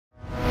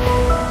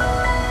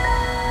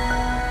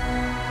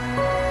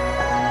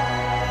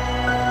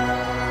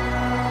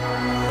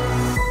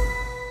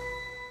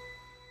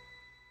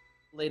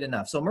late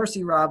enough. So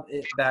Mercy Robb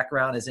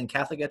background is in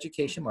Catholic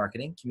education,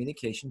 marketing,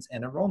 communications,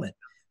 and enrollment.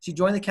 She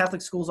joined the Catholic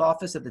Schools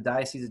Office at the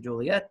Diocese of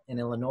Joliet in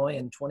Illinois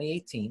in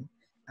 2018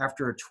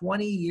 after a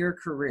 20-year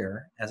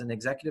career as an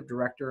executive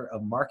director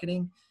of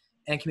marketing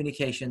and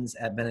communications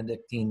at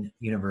Benedictine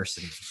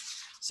University.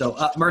 So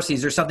Mercy,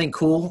 is there something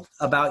cool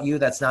about you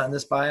that's not in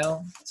this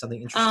bio?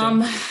 Something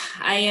interesting?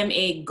 I am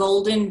a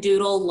golden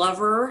doodle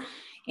lover,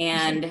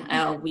 and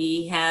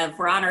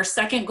we're on our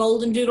second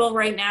golden doodle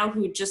right now,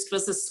 who just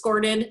was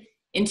escorted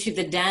into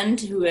the den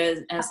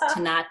as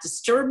to not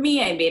disturb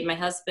me. I made my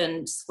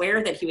husband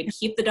swear that he would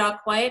keep the dog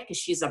quiet because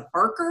she's a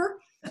barker.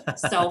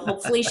 So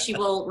hopefully she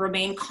will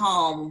remain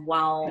calm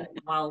while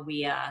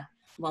we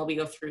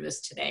go through this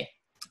today.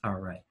 All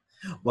right.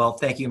 Well,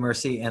 thank you,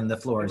 Mercy, and the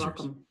floor is yours.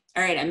 Welcome.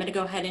 All right, I'm going to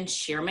go ahead and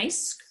share my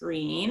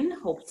screen,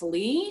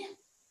 hopefully.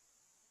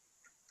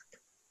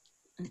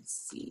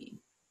 Let's see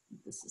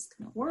if this is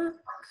going to work.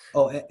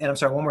 Oh, and I'm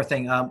sorry, one more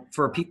thing.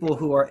 For people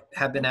who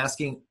have been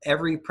asking,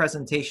 every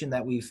presentation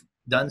that we've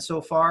done so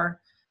far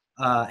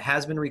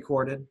has been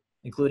recorded,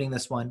 including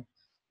this one.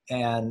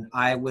 And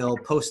I will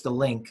post the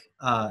link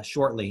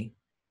shortly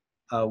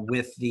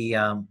with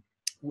the,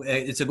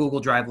 it's a Google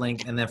Drive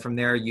link. And then from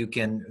there, you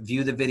can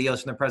view the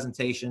videos from the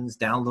presentations,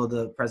 download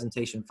the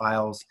presentation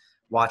files,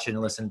 watch it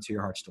and listen to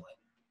your heart's delight.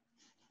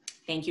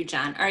 Thank you,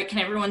 John. All right, can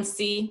everyone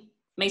see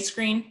my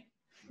screen?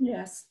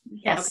 Yes.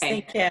 Yes,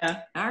 okay. Thank you.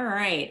 All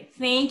right.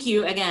 Thank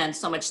you again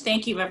so much.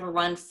 Thank you,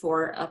 everyone,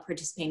 for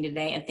participating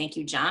today. And thank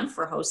you, John,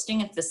 for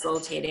hosting and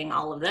facilitating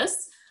all of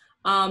this.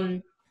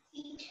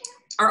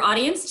 Our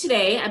audience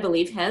today, I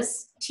believe,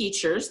 has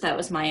teachers. That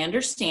was my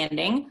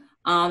understanding.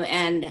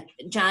 And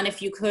John,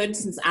 if you could,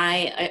 since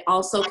I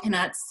also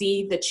cannot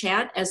see the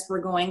chat as we're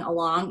going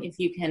along, if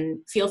you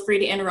can feel free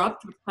to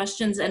interrupt with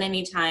questions at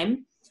any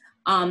time.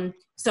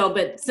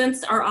 But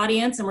since our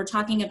audience, and we're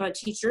talking about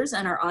teachers,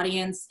 and our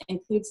audience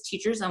includes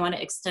teachers, I want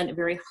to extend a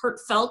very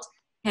heartfelt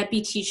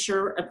Happy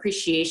Teacher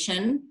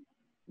Appreciation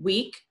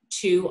Week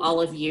to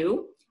all of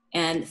you.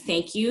 And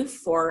thank you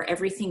for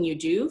everything you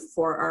do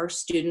for our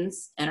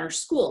students and our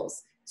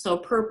schools. So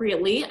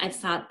appropriately, I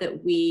thought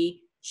that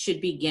we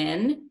should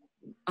begin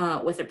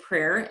with a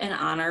prayer in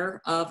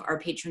honor of our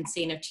patron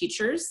saint of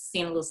teachers,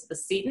 Saint Elizabeth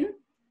Seton.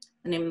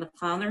 In the name of the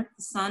Father,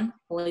 the Son,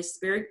 Holy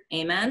Spirit,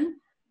 amen.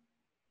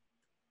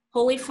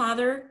 Holy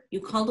Father,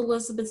 you called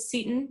Elizabeth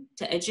Seton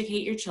to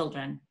educate your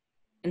children.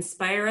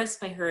 Inspire us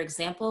by her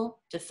example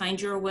to find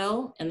your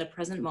will in the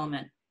present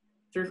moment.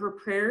 Through her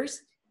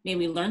prayers, may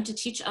we learn to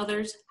teach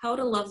others how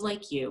to love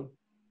like you.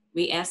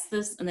 We ask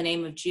this in the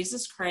name of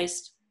Jesus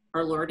Christ,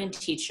 our Lord and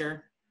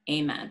teacher.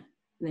 Amen.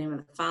 In the name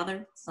of the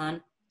Father,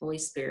 Son, Holy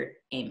Spirit.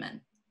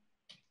 Amen.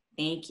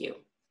 Thank you.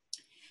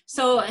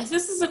 So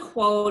this is a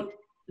quote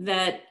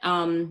that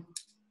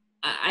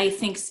I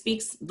think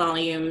speaks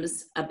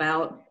volumes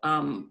about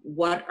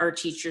what our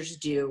teachers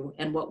do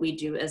and what we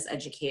do as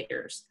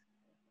educators.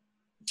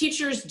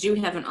 Teachers do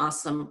have an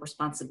awesome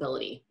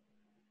responsibility.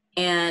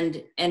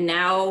 And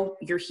now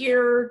you're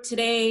here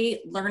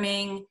today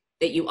learning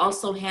that you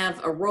also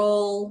have a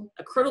role,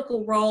 a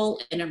critical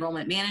role in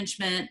enrollment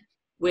management,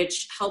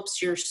 which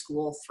helps your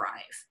school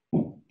thrive.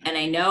 And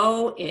I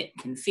know it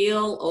can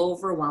feel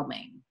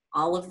overwhelming,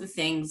 all of the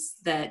things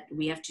that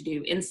we have to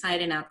do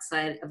inside and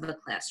outside of the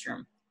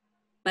classroom.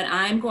 But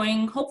I'm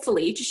going,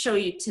 hopefully, to show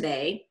you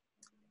today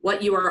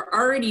what you are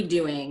already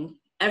doing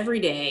every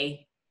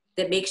day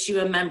that makes you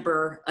a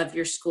member of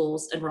your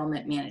school's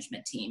enrollment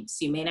management team.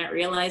 So you may not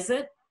realize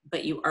it,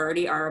 but you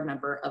already are a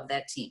member of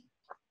that team.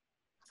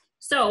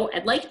 So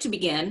I'd like to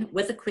begin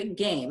with a quick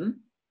game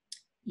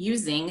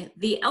using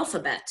the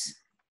alphabet.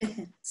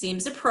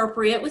 Seems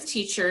appropriate with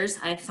teachers,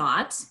 I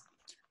thought.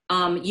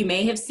 You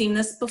may have seen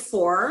this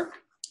before.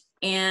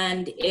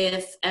 And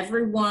if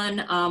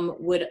everyone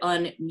would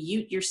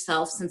unmute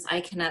yourself, since I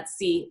cannot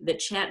see the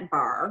chat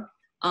bar,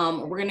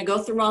 we're gonna go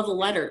through all the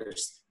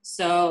letters.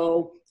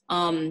 So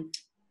I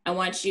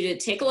want you to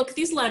take a look at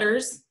these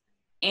letters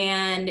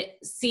and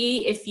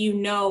see if you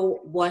know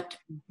what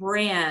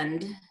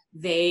brand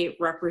they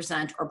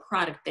represent or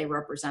product they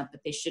represent, but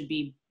they should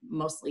be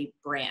mostly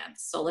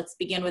brands. So let's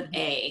begin with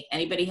A.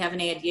 Anybody have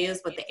any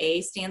ideas what the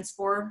A stands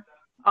for?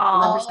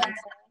 All.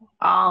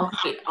 All.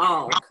 Okay,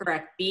 all,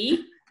 correct.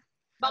 B?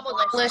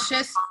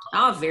 Delicious.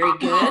 Oh, very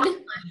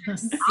good.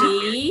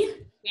 C?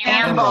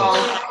 Campbell.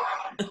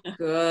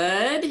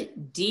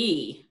 Good.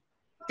 D?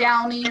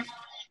 Downey.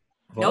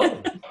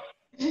 Nope.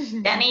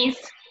 Denny's.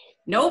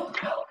 Nope.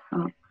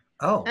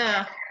 Oh.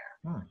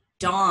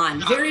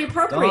 Dawn. Very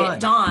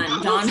appropriate.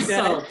 Dawn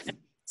soap.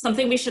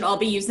 Something we should all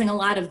be using a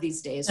lot of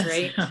these days,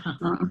 right?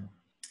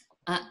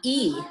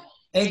 E.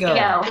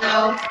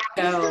 Eggo.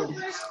 Go.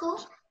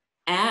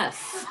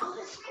 F.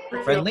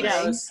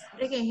 Friendlies.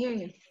 I can hear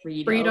you.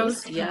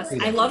 Fritos. Yes.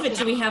 I love it.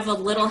 Do we have a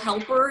little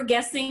helper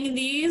guessing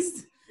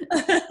these?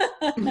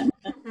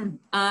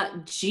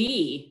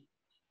 G.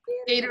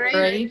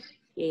 Gatorade.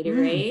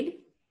 Gatorade.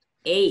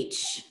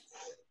 H.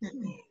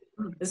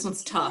 This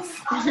one's tough.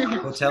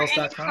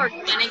 Hotels.com.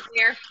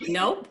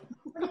 Nope.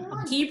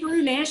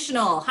 Hebrew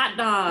National hot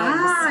dogs.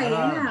 Ah,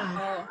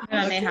 yeah.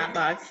 hot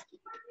dogs.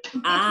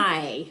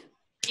 I.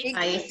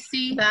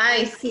 Icy.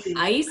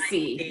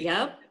 Icy.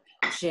 Yep.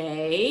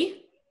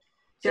 J.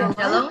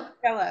 Jello.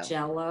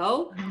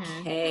 Jello.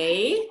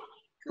 K.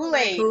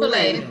 Kool-Aid.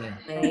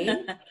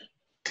 A.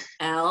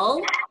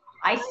 L.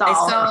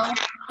 Lysol.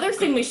 Other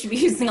thing we should be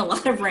using a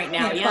lot of right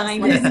now. Can't Yes,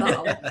 find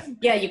Lysol.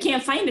 Yeah, you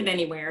can't find it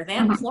anywhere.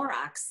 That and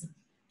Clorox.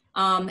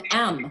 M.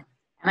 M&M.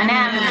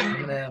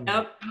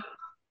 Yep.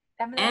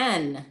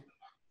 N.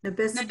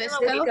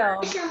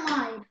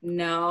 Nabisco.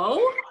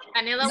 No.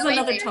 Vanilla This is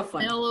another tough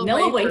one.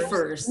 Vanilla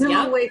wafers.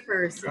 Vanilla Yep.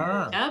 wafers.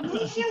 Yep.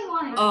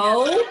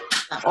 O.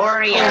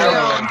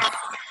 Oreo.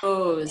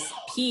 O's.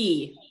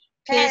 P.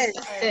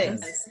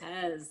 Kisses.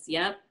 Says.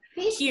 Yep.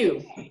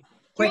 Q.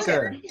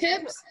 Quaker.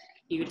 Tips.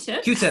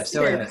 Q-tips. Q-tips.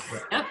 Oh, yeah.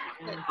 Yep.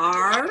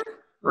 R.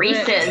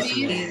 Reese's.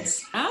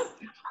 Yep.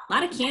 A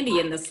lot of candy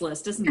in this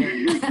list, isn't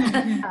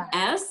there?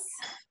 S.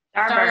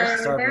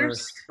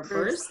 Starburst.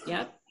 Starburst.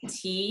 Yep.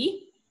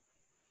 T.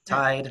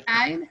 Tide.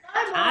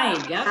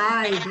 Tide. Yep.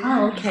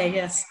 Oh, okay,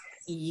 yes.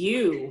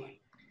 U.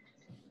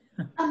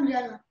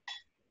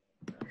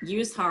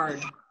 U's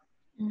hard.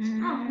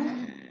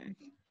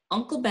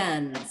 Uncle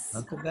Ben's.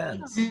 Uncle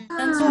Ben's.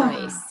 Ben's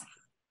rice.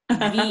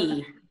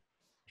 V.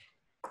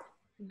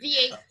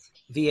 V8.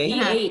 V8.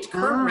 V8.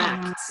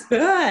 Correct.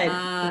 Good.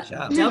 Good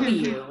job.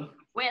 W.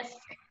 Whisk.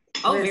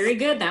 Oh, Whisk. very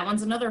good. That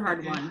one's another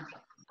hard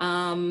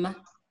one.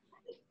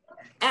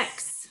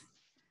 X.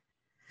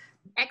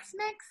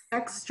 X-Mix.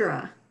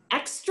 Extra.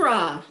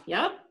 Extra.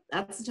 Yep.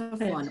 That's a tough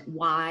one.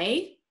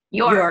 Y.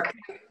 York.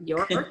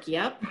 York.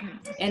 Yep.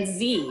 And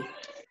Z.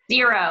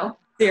 Zero.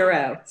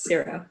 Zero.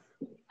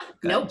 Good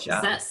Nope.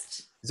 job.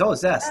 Zest. Oh,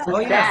 Zest. Oh,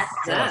 yeah.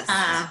 Zest.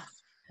 Uh,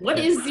 What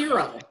is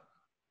zero?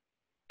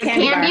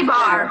 Candy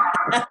bar.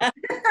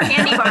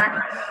 Candy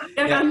bar.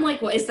 Yeah. I'm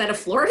like, what, is that a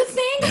Florida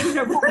thing? I've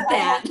never heard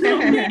that.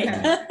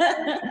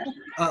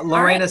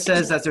 Lorena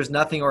says that there's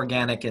nothing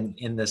organic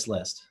in this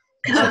list.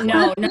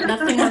 No,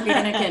 nothing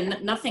organic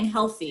and nothing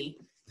healthy.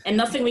 And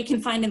nothing we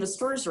can find in the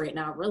stores right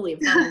now, really,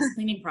 of all these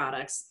cleaning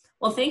products.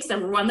 Well, thanks,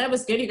 everyone. That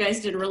was good. You guys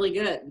did really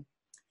good.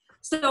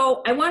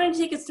 So I wanted to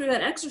take us through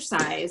that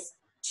exercise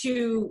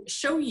to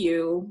show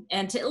you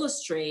and to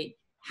illustrate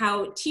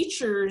how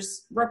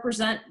teachers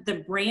represent the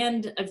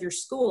brand of your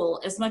school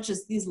as much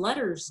as these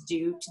letters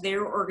do to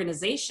their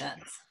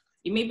organizations.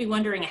 You may be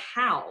wondering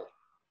how.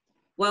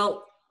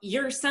 Well,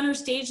 you're center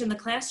stage in the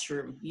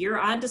classroom. You're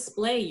on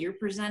display. You're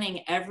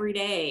presenting every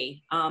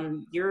day.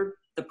 You're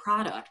the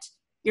product.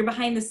 You're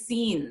behind the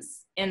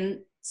scenes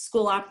in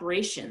school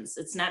operations.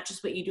 It's not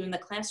just what you do in the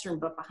classroom,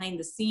 but behind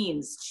the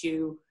scenes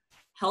to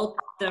help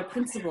the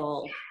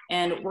principal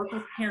and work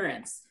with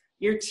parents.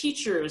 Your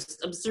teachers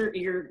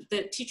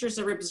the teachers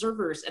are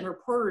observers and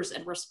reporters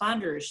and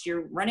responders.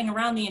 You're running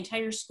around the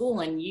entire school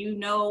and you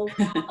know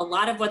a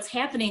lot of what's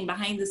happening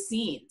behind the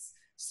scenes.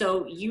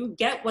 So you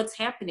get what's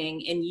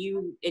happening and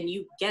you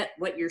get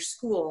what your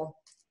school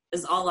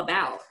is all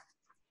about.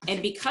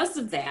 And because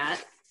of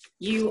that,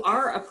 you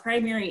are a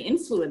primary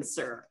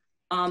influencer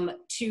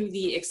to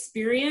the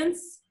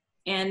experience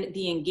and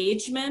the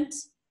engagement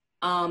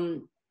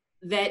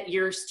that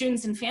your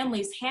students and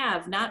families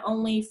have, not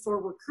only for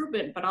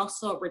recruitment, but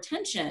also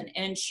retention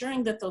and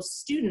ensuring that those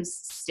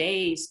students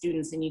stay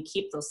students and you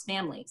keep those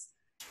families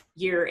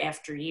year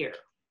after year.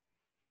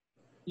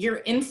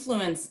 Your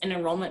influence in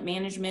enrollment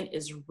management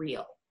is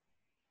real.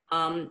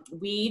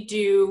 We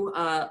do,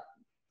 I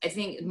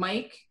think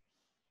Mike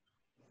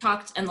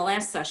talked in the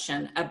last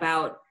session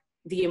about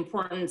the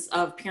importance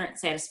of parent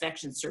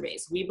satisfaction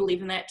surveys. We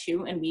believe in that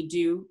too, and we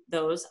do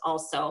those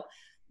also.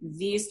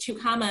 These two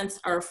comments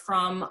are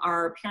from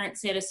our parent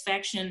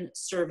satisfaction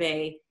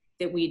survey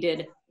that we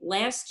did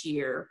last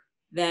year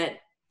that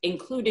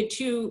included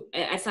two,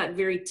 I thought,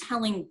 very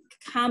telling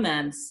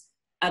comments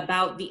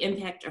about the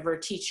impact of our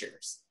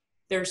teachers.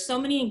 There are so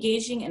many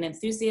engaging and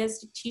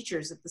enthusiastic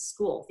teachers at the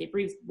school. They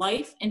breathe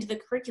life into the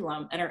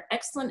curriculum and are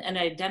excellent at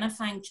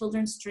identifying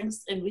children's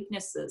strengths and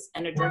weaknesses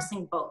and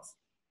addressing both.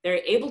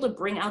 They're able to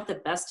bring out the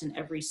best in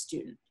every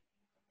student.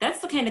 That's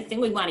the kind of thing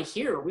we want to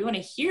hear. We want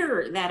to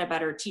hear that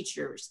about our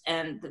teachers,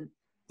 and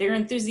they're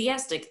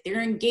enthusiastic,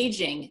 they're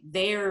engaging,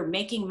 they're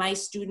making my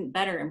student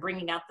better and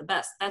bringing out the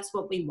best. That's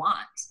what we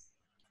want.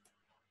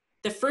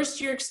 The first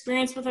year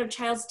experience with our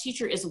child's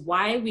teacher is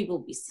why we will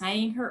be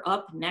signing her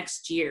up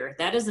next year.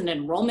 That is an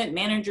enrollment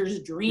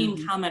manager's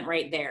dream comment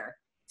right there.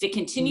 If it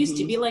continues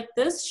to be like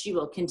this, she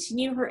will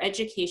continue her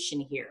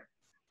education here.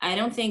 I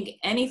don't think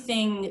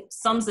anything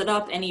sums it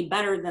up any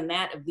better than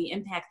that of the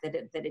impact that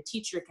a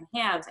teacher can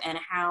have and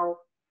how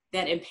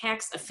that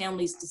impacts a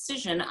family's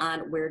decision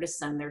on where to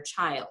send their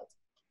child.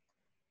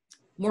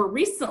 More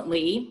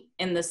recently,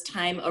 in this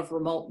time of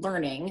remote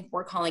learning,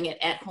 we're calling it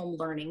at-home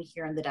learning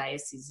here in the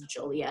Diocese of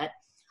Joliet,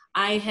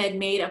 I had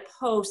made a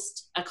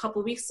post a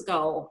couple weeks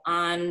ago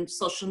on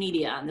social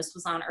media, and this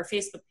was on our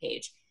Facebook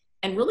page.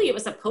 And really, it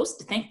was a post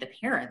to thank the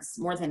parents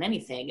more than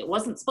anything. It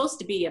wasn't supposed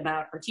to be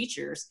about our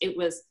teachers. It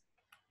was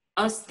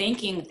us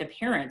thanking the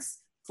parents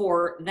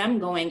for them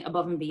going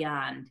above and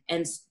beyond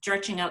and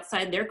stretching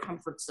outside their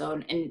comfort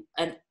zone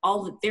and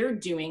all that they're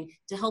doing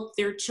to help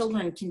their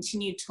children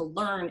continue to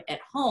learn at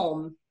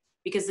home.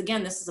 Because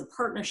again, this is a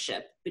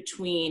partnership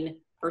between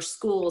our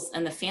schools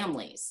and the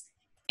families.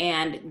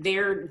 And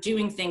they're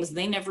doing things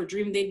they never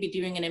dreamed they'd be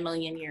doing in a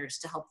million years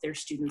to help their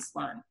students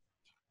learn.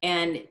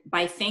 And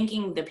by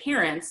thanking the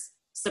parents,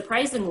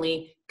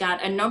 surprisingly,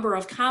 got a number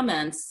of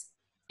comments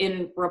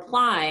in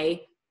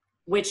reply,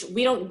 which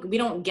we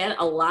don't get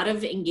a lot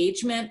of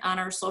engagement on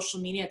our social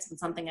media. It's been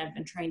something I've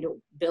been trying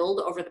to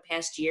build over the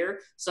past year.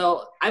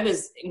 So I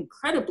was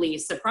incredibly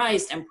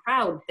surprised and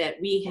proud that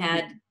we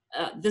had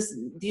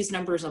these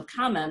numbers of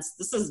comments.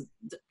 This is,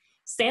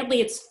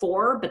 sadly it's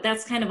 4, but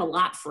that's kind of a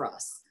lot for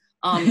us.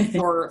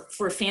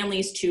 For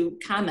families to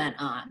comment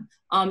on.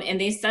 And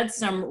they said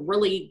some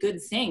really good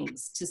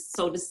things.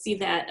 So to see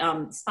that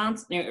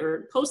sponsored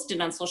or posted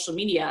on social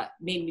media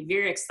made me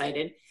very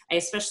excited. I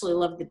especially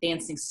loved the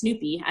dancing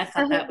Snoopy. I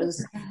thought that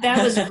was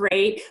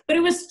great. But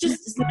it was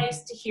just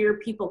nice to hear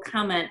people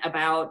comment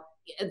about,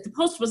 the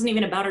post wasn't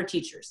even about our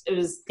teachers. It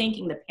was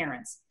thanking the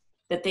parents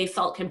that they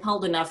felt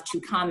compelled enough to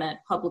comment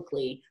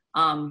publicly.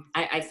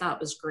 I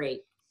thought was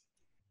great.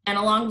 And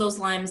along those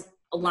lines,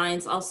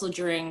 also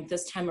during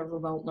this time of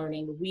remote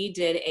learning, we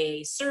did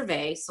a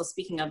survey. So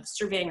speaking of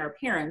surveying our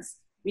parents,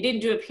 we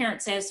didn't do a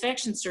parent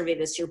satisfaction survey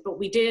this year, but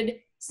we did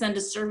send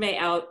a survey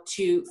out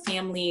to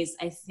families.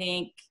 I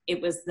think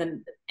it was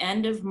the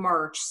end of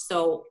March.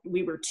 So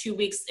we were 2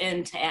 weeks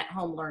into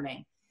at-home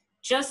learning,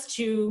 just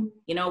to,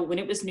 when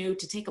it was new,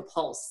 to take a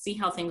pulse, see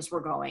how things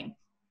were going,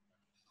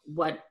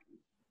 what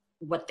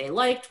they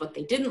liked, what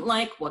they didn't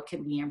like, what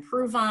could we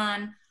improve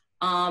on.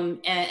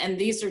 And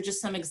these are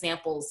just some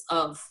examples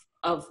of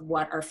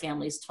what our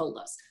families told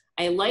us.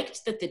 I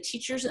liked that the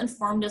teachers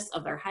informed us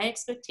of their high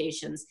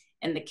expectations,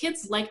 and the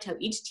kids liked how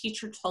each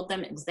teacher told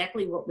them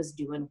exactly what was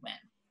due and when.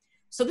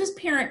 So this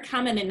parent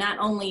commented not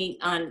only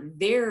on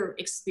their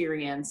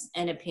experience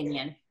and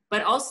opinion,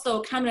 but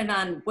also commented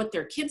on what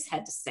their kids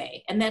had to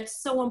say. And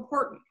that's so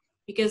important,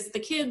 because the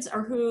kids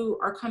are who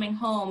are coming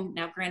home.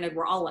 Now, granted,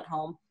 we're all at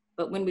home,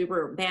 but when we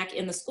were back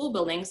in the school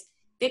buildings,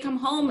 they come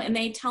home and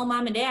they tell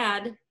mom and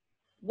dad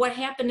what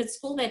happened at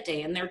school that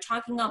day. And they're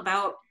talking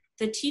about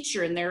the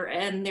teacher and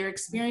their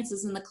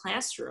experiences in the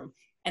classroom.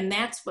 And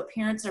that's what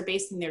parents are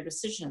basing their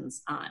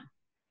decisions on.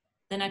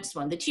 The next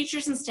one, the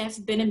teachers and staff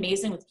have been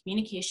amazing with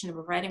communication and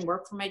providing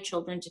work for my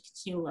children to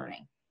continue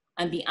learning.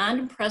 I'm beyond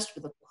impressed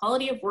with the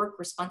quality of work,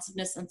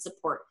 responsiveness, and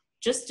support.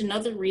 Just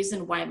another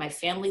reason why my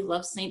family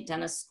loves St.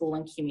 Denis School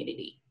and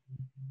community.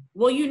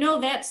 Well,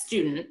 that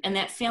student and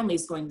that family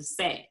is going to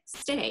stay.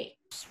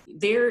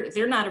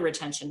 They're not a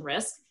retention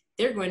risk.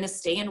 They're going to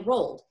stay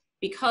enrolled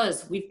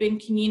because we've been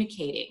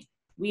communicating.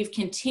 We've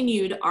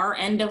continued our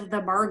end of the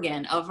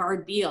bargain of our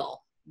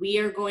deal. We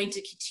are going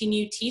to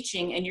continue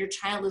teaching, and your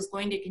child is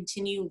going to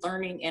continue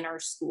learning in our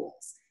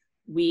schools.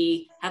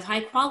 We have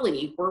high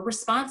quality, we're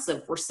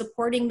responsive, we're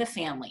supporting the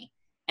family,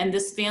 and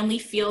this family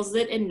feels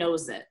it and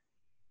knows it.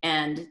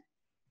 And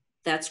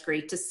that's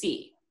great to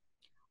see.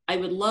 I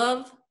would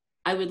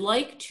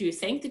like to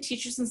thank the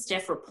teachers and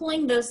staff for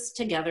pulling this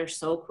together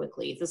so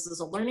quickly. This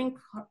is a learning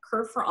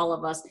curve for all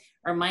of us. It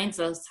reminds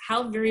us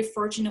how very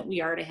fortunate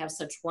we are to have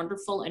such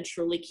wonderful and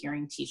truly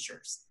caring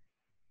teachers.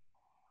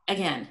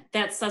 Again,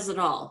 that says it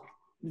all.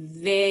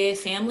 The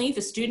family,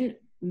 the student,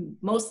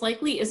 most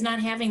likely is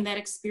not having that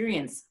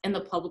experience in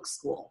the public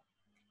school.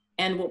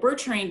 And what we're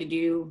trying to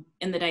do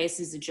in the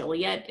Diocese of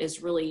Joliet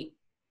is really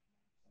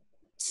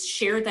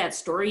share that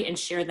story and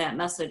share that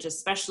message,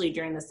 especially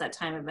during that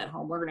time of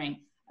at-home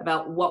learning,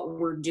 about what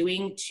we're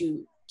doing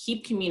to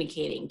keep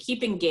communicating,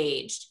 keep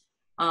engaged,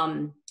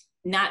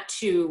 not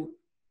to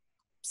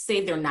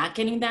say they're not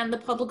getting that in the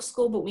public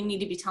school, but we need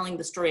to be telling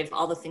the story of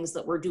all the things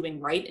that we're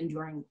doing right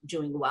and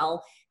doing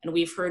well. And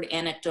we've heard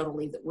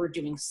anecdotally that we're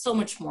doing so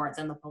much more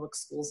than the public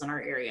schools in our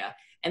area.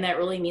 And that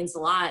really means a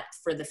lot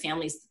for the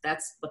families.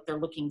 That's what they're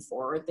looking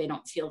for. They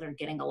don't feel they're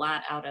getting a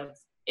lot out of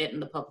it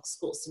in the public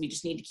schools. So we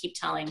just need to keep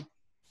telling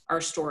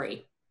our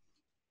story.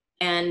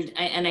 And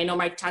I know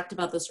Mike talked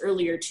about this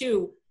earlier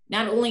too.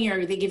 Not only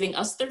are they giving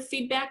us their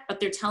feedback, but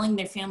they're telling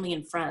their family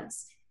and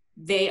friends.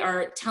 They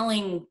are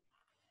telling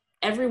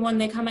everyone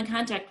they come in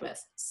contact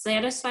with.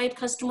 Satisfied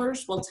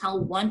customers will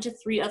tell 1 to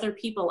 3 other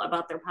people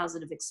about their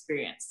positive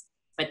experience.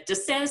 But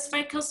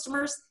dissatisfied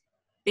customers,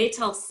 they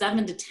tell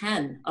 7 to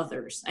 10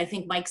 others. I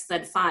think Mike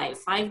said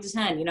 5 to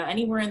 10,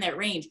 anywhere in that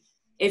range.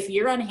 If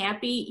you're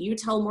unhappy, you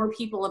tell more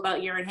people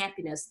about your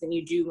unhappiness than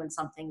you do when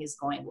something is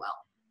going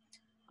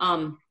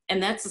well.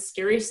 And that's a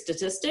scary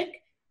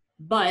statistic,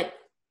 but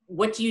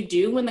what do you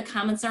do when the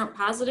comments aren't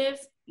positive?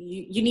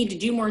 You need to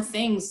do more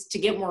things to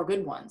get more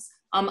good ones.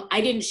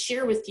 I didn't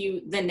share with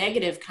you the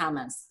negative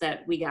comments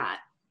that we got,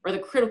 or the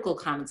critical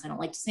comments. I don't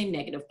like to say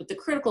negative, but the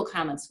critical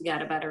comments we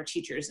got about our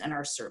teachers and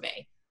our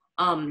survey.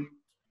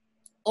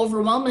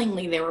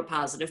 Overwhelmingly, they were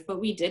positive,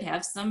 but we did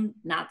have some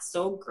not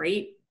so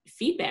great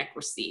feedback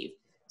received.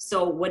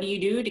 So what do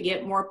you do to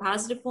get more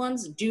positive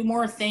ones? Do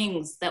more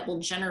things that will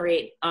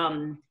generate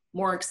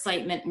more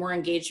excitement, more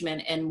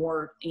engagement, and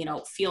more,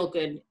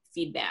 feel-good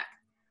feedback.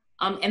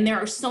 And there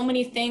are so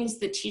many things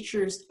that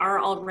teachers are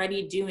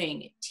already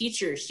doing.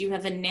 Teachers, you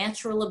have a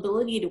natural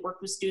ability to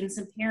work with students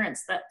and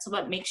parents. That's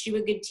what makes you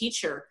a good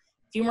teacher.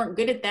 If you weren't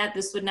good at that,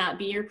 this would not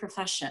be your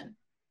profession.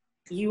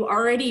 You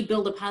already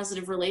build a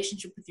positive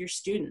relationship with your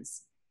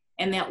students.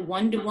 And that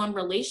one-to-one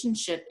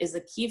relationship is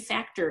a key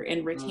factor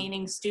in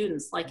retaining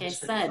students. Like I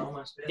said,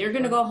 they're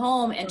going to go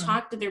home and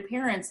talk to their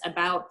parents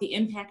about the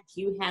impact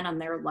you had on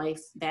their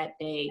life that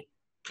day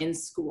in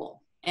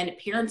school. And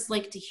parents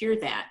like to hear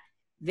that.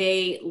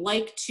 They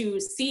like to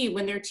see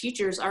when their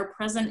teachers are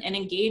present and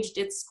engaged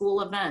at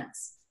school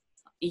events.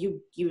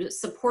 You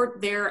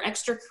support their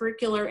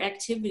extracurricular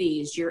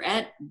activities. You're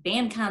at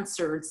band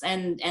concerts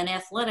and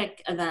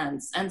athletic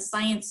events and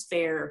science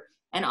fair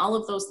and all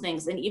of those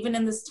things. And even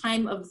in this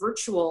time of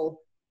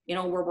virtual,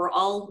 where we're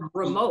all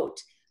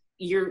remote,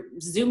 you're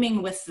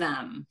Zooming with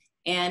them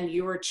and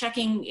you're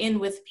checking in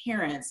with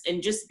parents,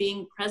 and just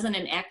being present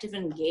and active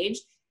and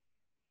engaged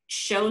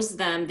shows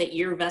them that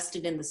you're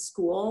vested in the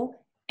school,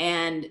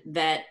 and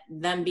that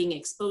them being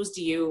exposed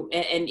to you.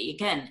 And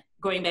again,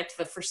 going back to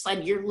the first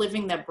slide, you're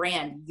living the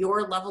brand.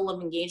 Your level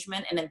of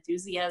engagement and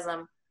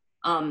enthusiasm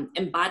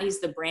embodies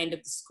the brand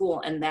of the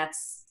school, and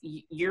that's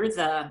you're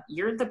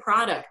the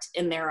product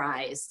in their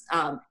eyes.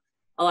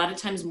 A lot of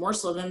times more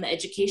so than the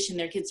education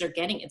their kids are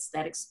getting. It's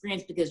that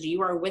experience, because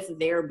you are with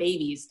their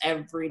babies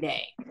every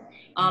day.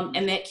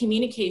 And that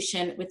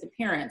communication with the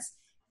parents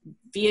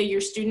via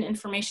your student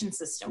information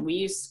system. We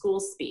use School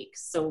Speak,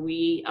 so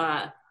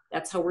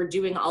that's how we're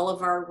doing all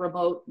of our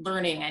remote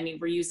learning. I mean,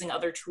 we're using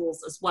other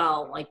tools as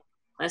well, like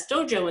Class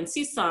Dojo and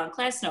Seesaw and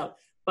ClassNote,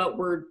 but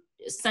we're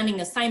sending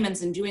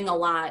assignments and doing a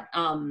lot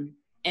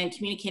and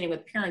communicating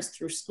with parents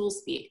through School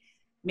Speak,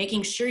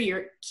 making sure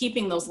you're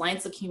keeping those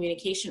lines of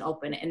communication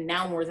open. And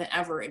now more than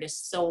ever, it is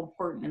so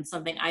important, and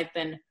something I've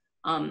been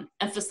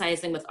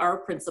emphasizing with our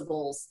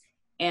principals,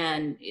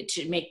 and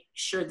to make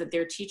sure that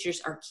their teachers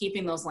are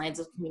keeping those lines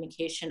of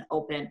communication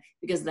open,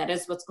 because that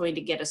is what's going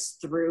to get us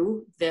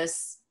through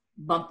this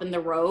bump in the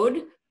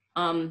road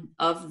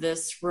of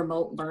this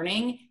remote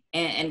learning,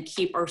 and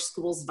keep our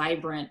schools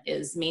vibrant,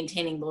 is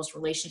maintaining those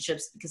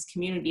relationships, because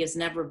community has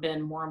never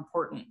been more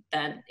important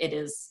than it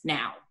is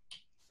now.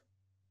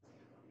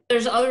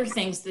 There's other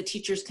things the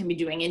teachers can be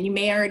doing, and you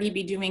may already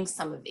be doing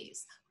some of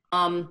these.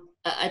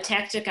 A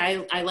tactic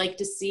I like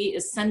to see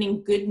is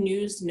sending good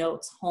news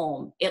notes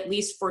home at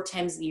least 4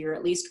 times a year,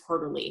 at least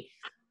quarterly.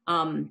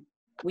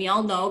 We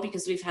all know,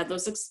 because we've had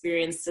those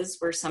experiences,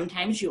 where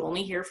sometimes you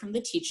only hear from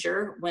the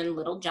teacher when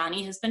little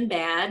Johnny has been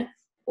bad,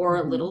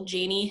 or little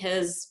Janie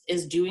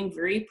is doing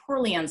very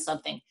poorly on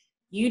something.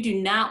 You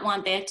do not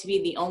want that to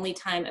be the only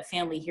time a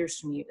family hears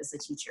from you as a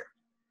teacher.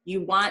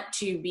 You want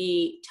to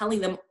be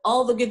telling them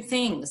all the good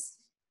things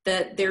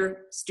that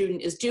their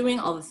student is doing,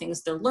 all the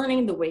things they're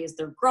learning, the ways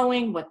they're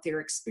growing, what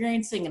they're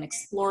experiencing and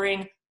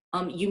exploring.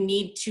 You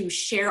need to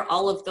share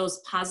all of those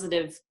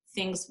positive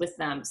things with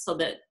them, so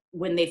that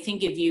when they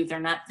think of you, they're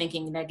not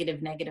thinking negative.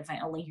 I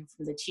only hear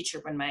from the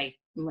teacher when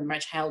my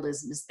child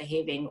is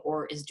misbehaving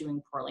or is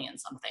doing poorly in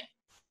something.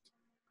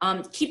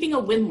 Keeping a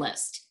win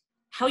list,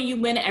 how you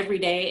win every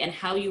day and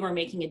how you are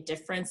making a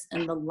difference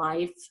in the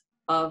life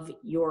of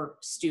your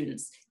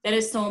students. That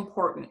is so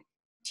important.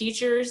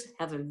 Teachers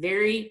have a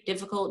very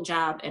difficult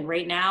job, and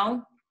right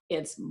now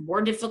it's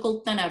more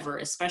difficult than ever,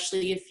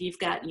 especially if you've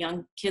got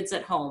young kids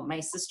at home. My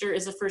sister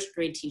is a first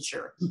grade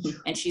teacher,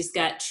 and she's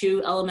got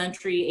 2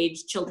 elementary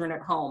age children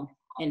at home,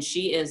 and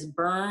she is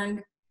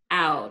burned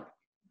out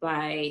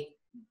by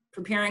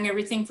preparing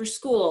everything for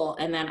school,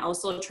 and then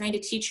also trying to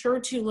teach her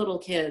 2 little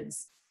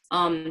kids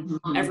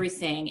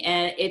everything.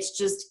 And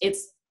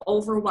it's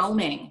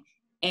overwhelming,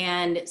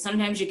 and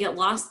sometimes you get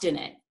lost in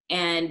it,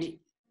 and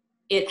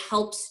it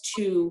helps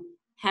to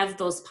have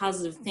those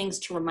positive things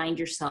to remind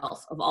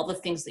yourself of all the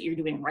things that you're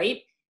doing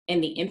right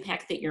and the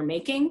impact that you're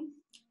making,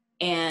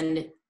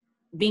 and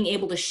being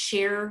able to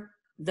share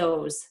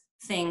those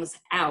things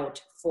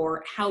out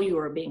for how you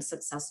are being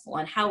successful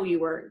and how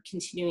you are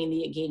continuing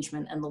the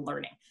engagement and the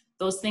learning.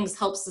 Those things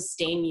help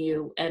sustain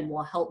you and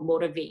will help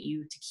motivate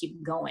you to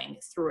keep going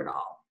through it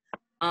all.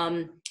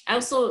 I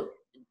also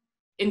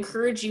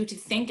encourage you to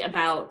think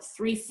about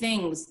 3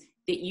 things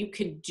that you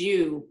could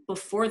do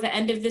before the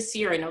end of this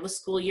year. I know the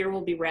school year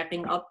will be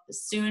wrapping up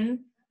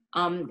soon,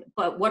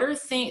 but what are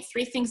 3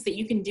 things that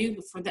you can do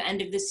before the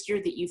end of this year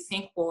that you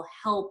think will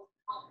help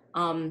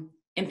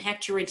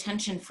impact your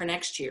retention for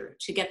next year,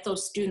 to get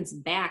those students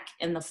back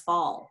in the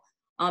fall?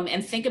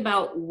 And think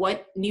about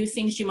what new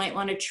things you might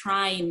want to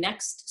try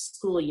next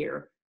school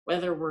year,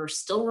 whether we're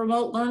still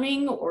remote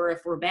learning or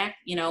if we're back,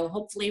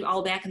 hopefully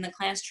all back in the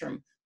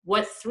classroom.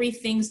 What 3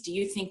 things do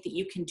you think that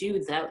you can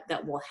do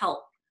that will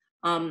help?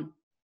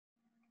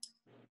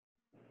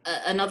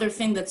 Another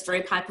thing that's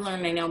very popular,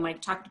 and I know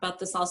Mike talked about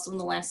this also in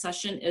the last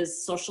session,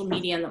 is social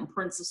media and the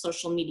importance of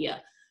social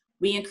media.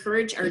 We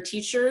encourage our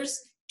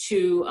teachers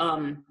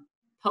to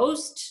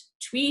post,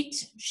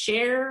 tweet,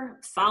 share,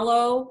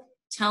 follow,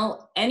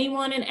 tell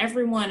anyone and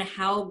everyone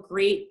how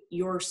great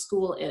your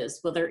school is,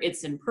 whether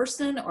it's in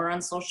person or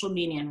on social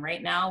media. And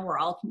right now we're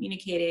all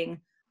communicating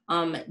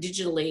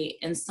digitally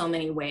in so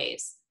many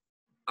ways.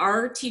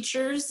 Our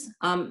teachers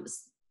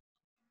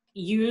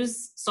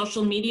use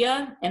social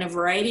media in a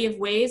variety of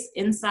ways,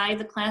 inside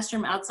the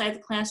classroom, outside the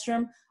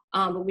classroom.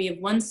 But we have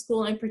one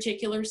school in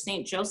particular,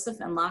 St.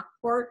 Joseph in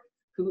Lockport,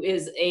 who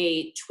is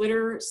a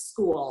Twitter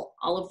school.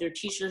 All of their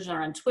teachers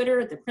are on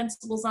Twitter, the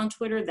principal's on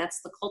Twitter.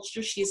 That's the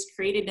culture she's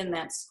created in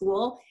that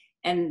school.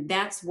 And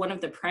that's one of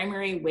the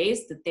primary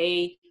ways that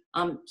they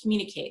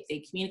communicate. They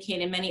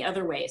communicate in many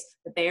other ways,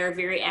 but they are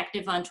very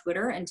active on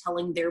Twitter and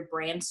telling their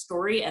brand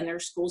story and their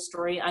school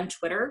story on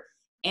Twitter.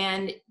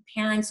 And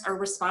parents are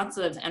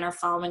responsive and are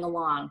following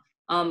along.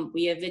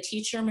 We have a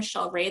teacher,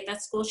 Michelle Ray, at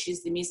that school.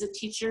 She's the music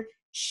teacher.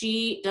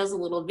 She does a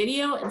little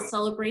video and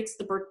celebrates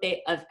the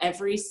birthday of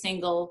every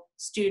single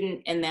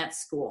student in that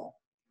school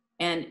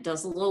and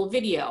does a little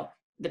video.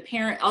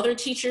 Other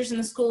teachers in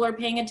the school are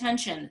paying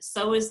attention.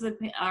 So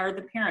are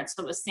the parents.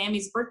 So it was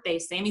Sammy's birthday.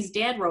 Sammy's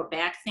dad wrote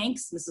back,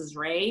 "Thanks, Mrs.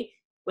 Ray,"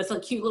 with a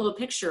cute little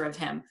picture of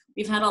him.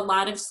 We've had a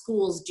lot of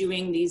schools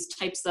doing these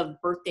types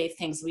of birthday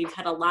things. We've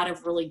had a lot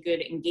of really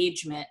good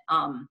engagement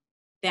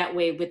that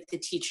way with the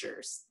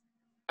teachers.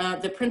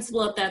 The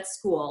principal at that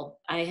school,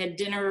 I had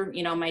dinner,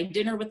 my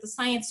dinner with the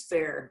science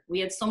fair. We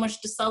had so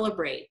much to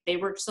celebrate. They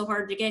worked so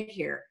hard to get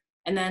here.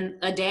 And then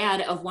a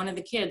dad of one of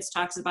the kids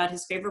talks about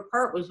his favorite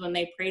part was when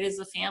they prayed as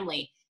a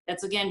family.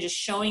 That's, again, just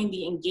showing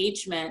the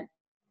engagement,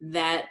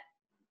 that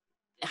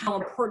how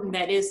important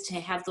that is to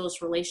have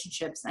those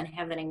relationships and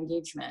have that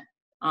engagement.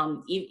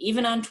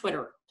 Even on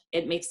Twitter,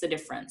 it makes a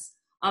difference.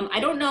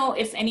 I don't know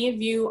if any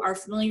of you are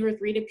familiar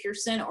with Rita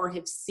Pearson or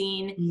have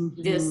seen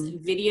this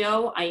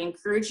video. I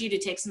encourage you to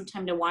take some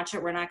time to watch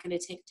it. We're not going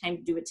to take time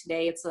to do it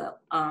today. It's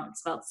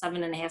about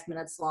 7.5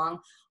 minutes long.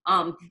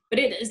 But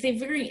it is a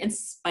very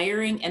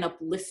inspiring and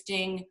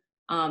uplifting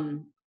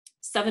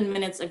 7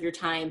 minutes of your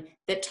time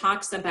that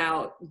talks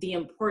about the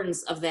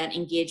importance of that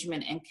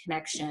engagement and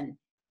connection,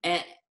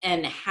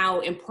 and how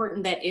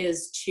important that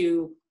is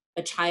to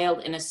a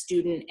child and a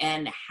student,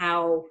 and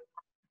how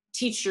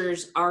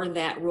teachers are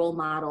that role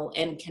model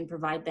and can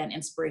provide that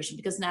inspiration,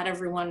 because not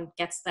everyone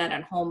gets that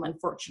at home,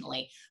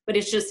 unfortunately. But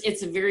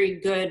it's a very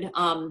good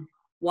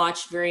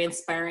watch, very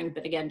inspiring,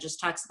 but again, just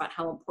talks about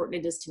how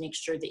important it is to make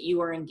sure that you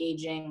are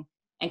engaging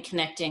and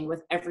connecting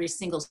with every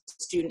single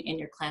student in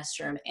your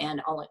classroom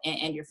and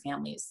your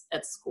families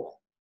at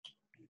school.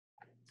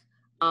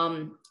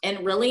 And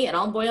really, it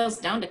all boils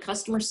down to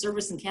customer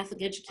service and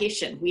Catholic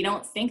education. We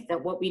don't think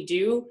that what we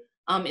do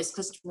is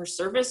customer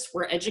service.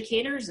 We're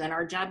educators, and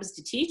our job is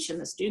to teach, and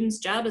the student's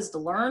job is to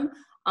learn.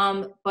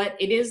 But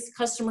it is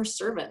customer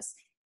service.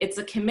 It's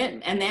a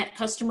commitment, and that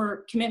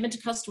commitment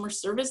to customer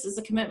service is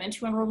a commitment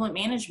to enrollment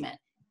management,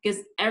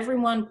 because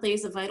everyone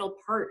plays a vital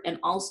part in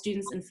all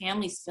students and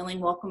families feeling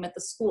welcome at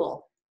the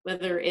school,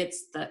 whether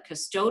it's the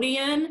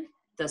custodian,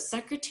 the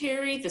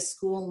secretary, the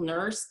school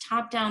nurse,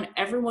 top down,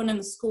 everyone in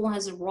the school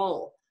has a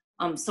role.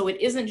 So it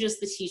isn't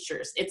just the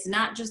teachers. It's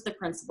not just the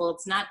principal.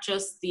 It's not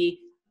just the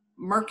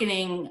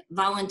marketing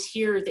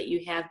volunteer that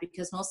you have,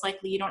 because most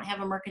likely you don't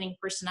have a marketing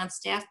person on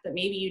staff, but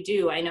maybe you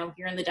do. I know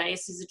here in the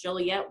Diocese of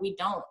Joliet, we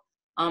don't.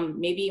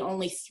 Maybe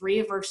only 3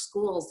 of our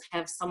schools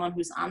have someone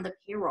who's on the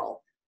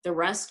payroll. The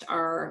rest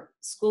are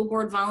school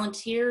board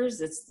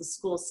volunteers. It's the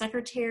school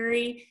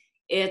secretary.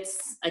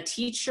 It's a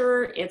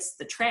teacher. It's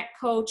the track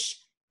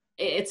coach.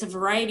 It's a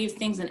variety of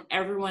things, and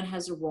everyone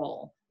has a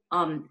role.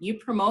 You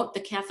promote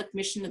the Catholic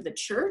mission of the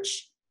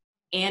church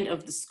and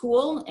of the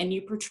school, and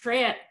you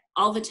portray it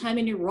all the time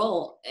in your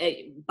role.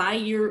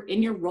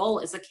 In your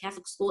role as a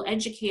Catholic school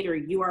educator,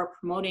 you are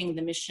promoting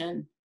the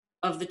mission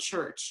of the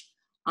church.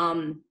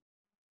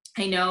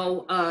 I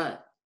know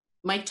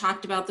Mike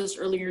talked about this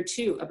earlier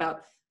too,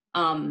 about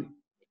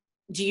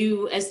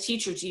do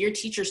your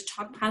teachers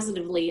talk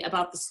positively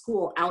about the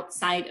school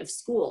outside of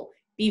school?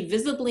 Be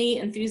visibly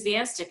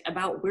enthusiastic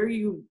about where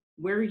you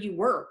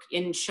work,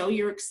 and show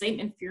your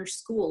excitement for your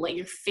school. Let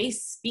your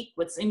face speak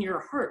what's in your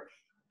heart.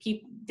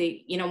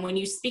 When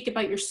you speak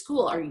about your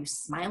school, are you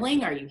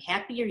smiling? Are you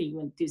happy? Are you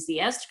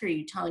enthusiastic? Are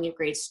you telling a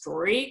great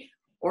story?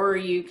 Or are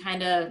you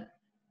kind of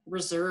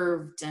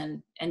reserved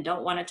and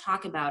don't want to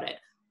talk about it?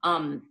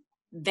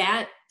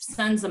 That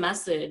sends a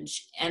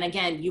message. And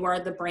again, you are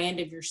the brand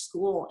of your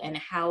school, and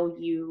how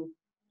you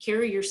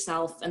carry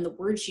yourself and the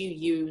words you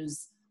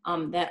use,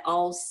 that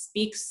all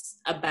speaks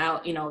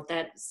about,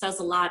 that says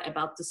a lot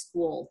about the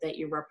school that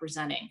you're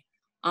representing.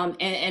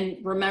 And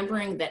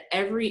remembering that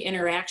every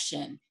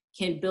interaction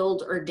can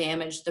build or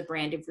damage the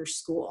brand of your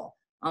school.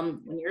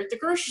 When you're at the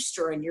grocery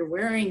store and you're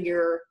wearing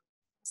your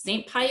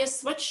St.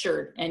 Pius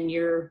sweatshirt and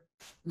you're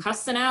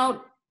cussing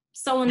out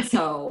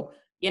so-and-so,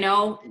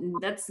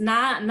 that's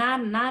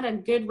not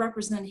a good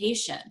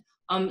representation.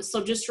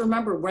 So just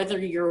remember, whether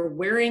you're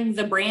wearing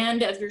the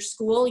brand of your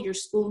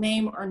school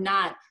name or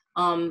not,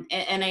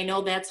 and I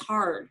know that's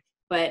hard,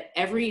 but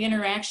every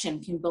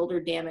interaction can build or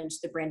damage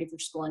the brand of your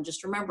school. And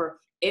just remember,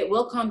 it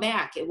will come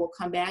back. It will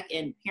come back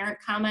in parent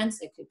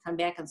comments. It could come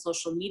back on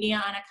social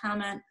media on a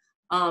comment.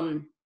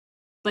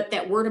 But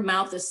that word of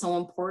mouth is so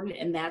important,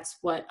 and that's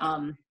what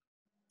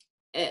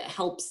it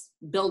helps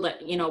build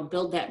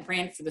build that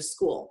brand for the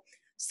school.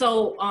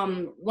 So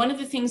one of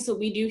the things that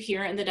we do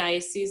here in the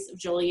Diocese of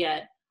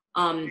Joliet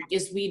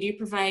is we do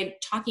provide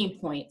talking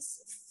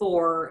points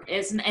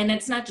and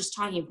it's not just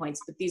talking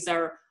points, but these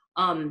are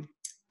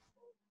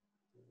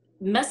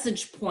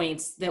message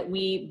points that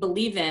we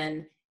believe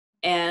in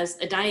as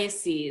a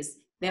diocese,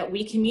 that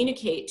we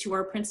communicate to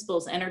our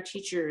principals and our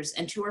teachers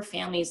and to our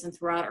families and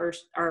throughout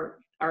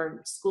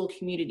our school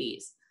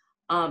communities.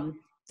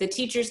 The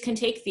teachers can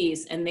take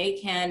these and they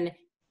can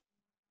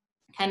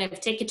kind of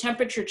take a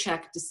temperature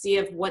check to see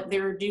if what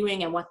they're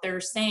doing and what they're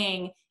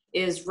saying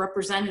is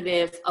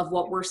representative of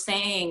what we're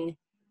saying,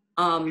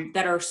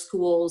 that our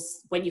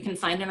schools, what you can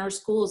find in our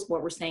schools,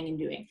 what we're saying and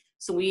doing.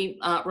 So we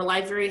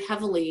rely very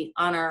heavily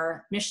on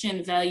our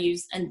mission,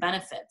 values, and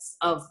benefits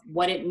of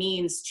what it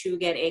means to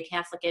get a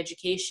Catholic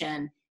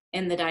education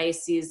in the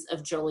Diocese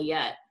of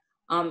Joliet.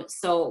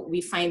 So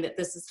we find that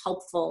this is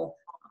helpful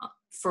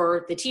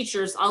for the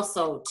teachers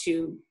also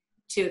to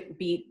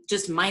be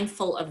just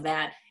mindful of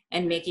that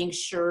and making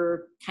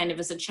sure, kind of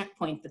as a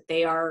checkpoint, that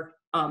they are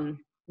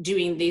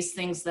doing these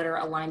things that are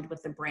aligned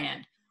with the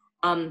brand.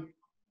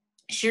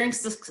 Sharing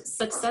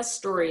success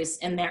stories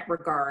in that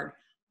regard.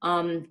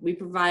 We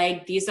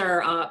provide, these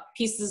are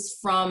pieces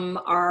from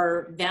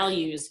our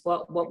values,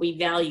 what we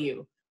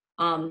value.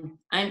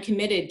 I'm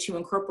committed to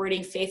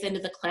incorporating faith into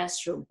the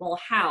classroom. Well,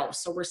 how?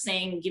 So we're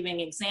saying, giving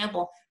an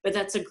example, but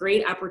that's a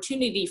great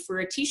opportunity for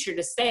a teacher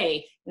to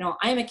say,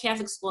 I'm a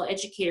Catholic school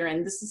educator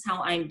and this is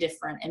how I'm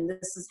different. And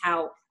this is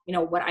how,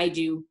 what I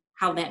do,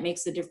 how that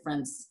makes a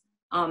difference.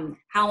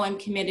 How I'm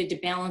committed to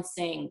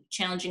balancing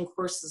challenging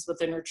courses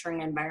with a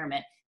nurturing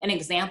environment. An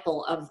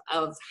example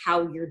of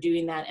how you're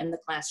doing that in the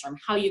classroom,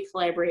 how you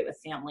collaborate with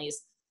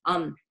families.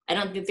 I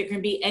don't think there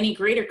can be any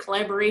greater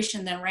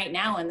collaboration than right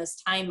now in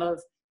this time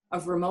of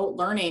remote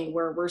learning,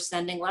 where we're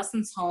sending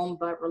lessons home,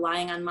 but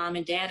relying on mom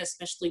and dad,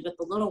 especially with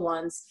the little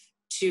ones,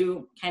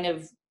 to kind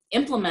of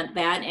implement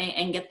that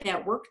and get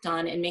that work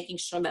done and making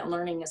sure that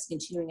learning is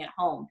continuing at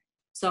home.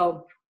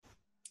 So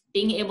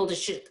being able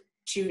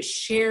to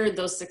share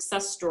those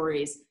success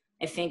stories,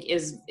 I think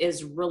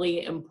is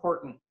really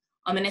important.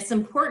 And it's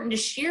important to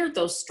share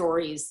those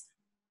stories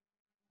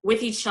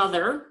with each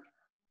other,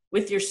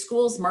 with your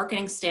school's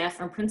marketing staff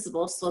and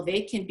principals, so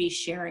they can be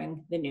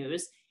sharing the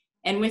news,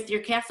 and with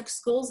your Catholic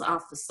schools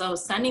office. So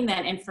sending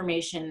that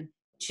information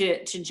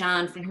to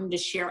John for him to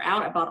share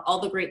out about all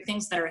the great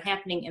things that are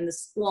happening in the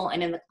school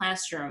and in the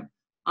classroom.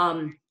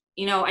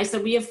 I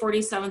said we have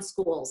 47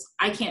 schools.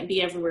 I can't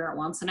be everywhere at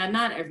once, and I'm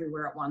not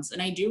everywhere at once.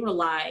 And I do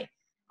rely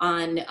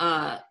on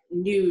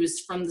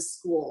news from the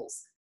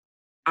schools.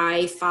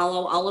 I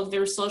follow all of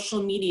their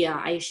social media.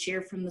 I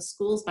share from the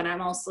schools, but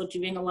I'm also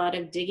doing a lot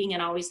of digging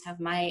and always have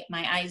my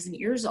eyes and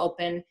ears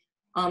open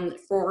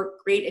for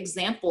great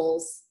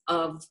examples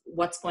of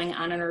what's going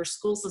on in our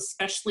schools,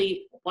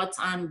 especially what's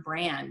on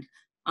brand.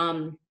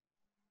 I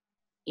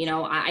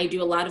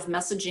do a lot of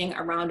messaging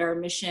around our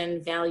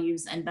mission,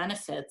 values, and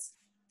benefits.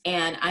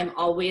 And I'm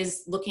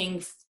always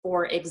looking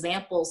for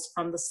examples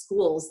from the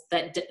schools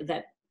that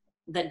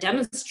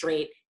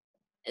demonstrate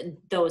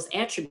those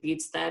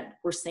attributes that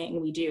we're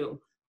saying we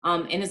do.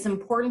 And it's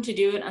important to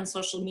do it on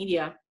social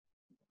media.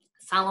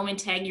 Follow and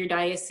tag your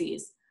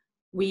diocese.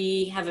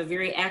 We have a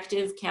very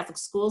active Catholic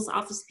schools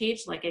office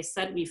page. Like I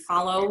said, we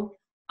follow,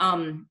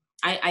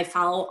 I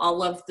follow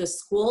all of the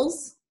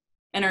schools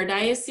in our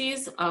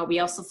diocese. We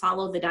also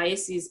follow the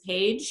diocese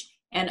page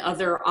and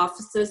other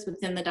offices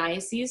within the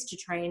diocese to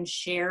try and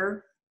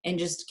share and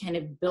just kind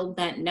of build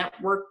that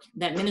network,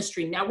 that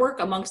ministry network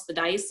amongst the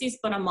diocese,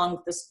 but among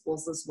the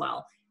schools as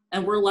well.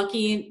 And we're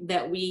lucky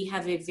that we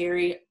have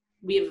very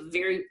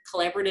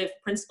collaborative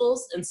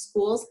principals and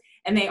schools,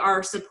 and they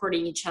are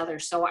supporting each other.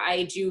 So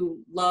I do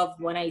love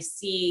when I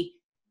see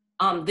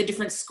the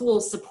different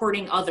schools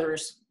supporting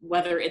others,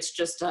 whether it's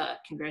just a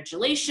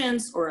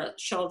congratulations or a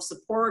show of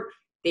support.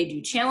 They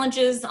do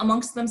challenges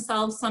amongst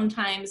themselves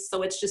sometimes.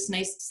 So it's just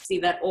nice to see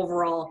that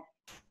overall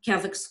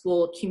Catholic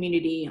school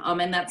community.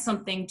 And that's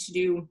something to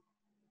do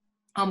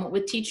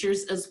with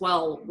teachers as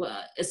well,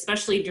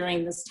 especially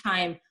during this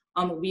time.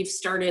 We've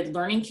started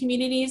learning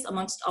communities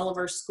amongst all of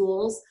our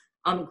schools,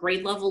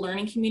 grade level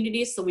learning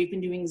communities. So we've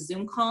been doing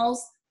Zoom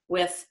calls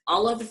with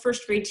all of the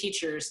first grade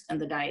teachers in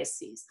the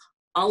diocese,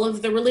 all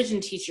of the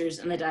religion teachers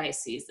in the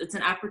diocese. It's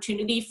an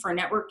opportunity for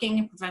networking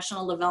and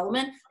professional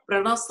development, but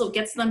it also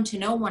gets them to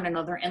know one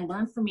another and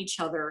learn from each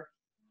other.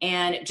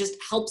 And it just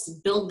helps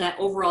build that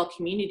overall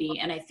community.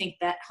 And I think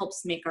that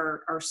helps make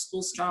our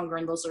school stronger.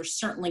 And those are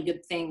certainly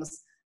good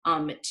things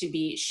to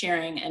be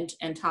sharing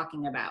and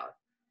talking about.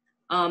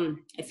 I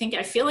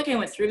feel like I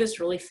went through this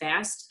really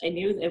fast. I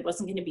knew it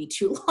wasn't going to be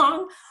too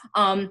long,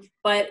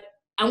 but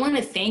I want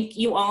to thank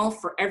you all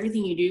for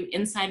everything you do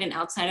inside and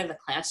outside of the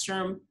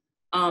classroom.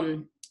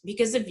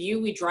 Because of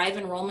you, we drive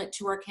enrollment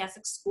to our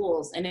Catholic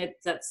schools, and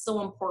that's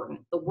so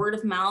important. The word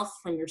of mouth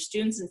from your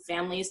students and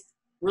families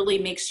really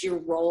makes your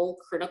role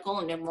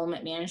critical in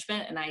enrollment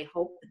management, and I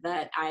hope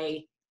that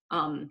I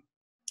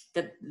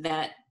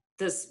that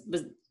this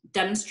was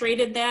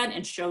demonstrated that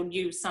and showed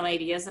you some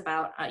ideas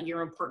about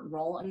your important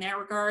role in that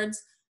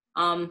regards.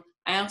 I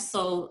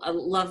also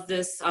love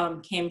this,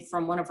 came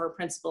from one of our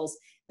principals,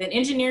 that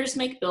engineers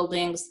make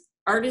buildings,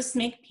 artists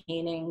make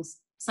paintings,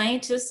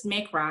 scientists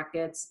make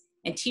rockets,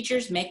 and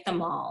teachers make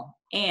them all.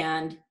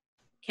 And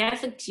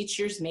Catholic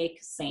teachers make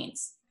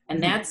saints.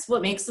 And that's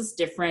what makes us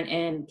different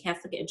in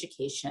Catholic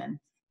education.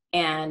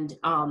 And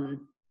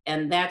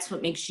that's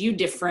what makes you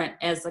different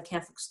as a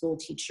Catholic school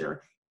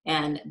teacher.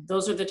 And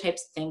those are the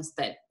types of things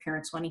that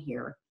parents want to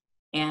hear.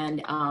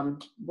 And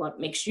what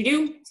makes you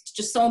do, it's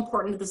just so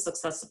important to the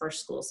success of our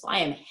school. So I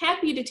am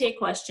happy to take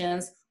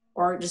questions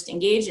or just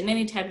engage in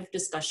any type of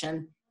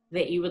discussion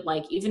that you would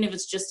like, even if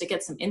it's just to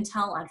get some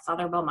intel on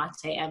Father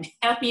Belmonte. I'm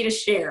happy to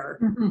share.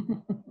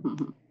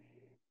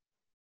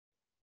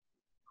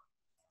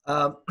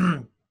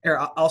 Here,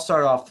 I'll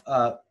start off.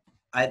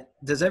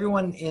 Does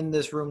everyone in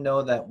this room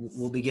know that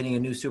we'll be getting a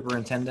new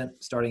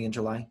superintendent starting in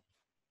July?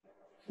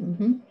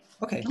 Mm-hmm.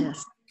 Okay.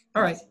 Yes.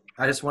 All right.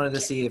 I just wanted to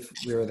see if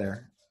we were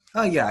there.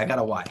 Oh, yeah, I got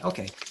a Y.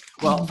 Okay.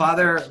 Well,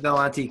 Father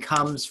Belmonte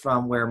comes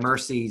from where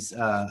Mercy's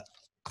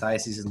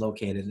diocese is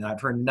located, and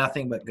I've heard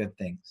nothing but good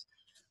things,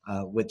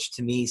 which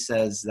to me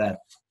says that,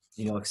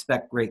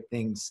 expect great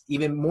things,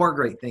 even more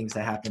great things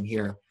to happen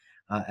here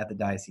at the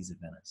Diocese of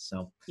Venice.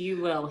 So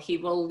you will. He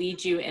will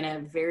lead you in a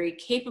very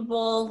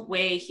capable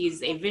way.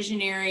 He's a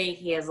visionary.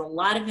 He has a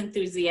lot of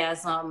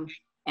enthusiasm,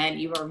 and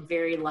you are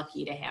very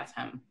lucky to have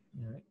him.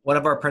 One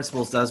of our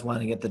principals does want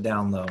to get the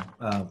down low.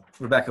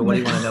 Rebecca, what do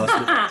you want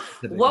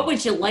to know? What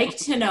would you like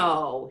to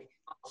know?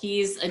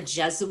 He's a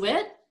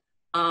Jesuit.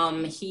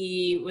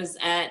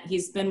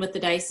 He's been with the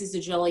Diocese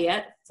of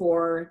Joliet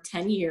for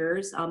 10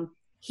 years.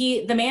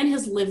 The man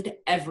has lived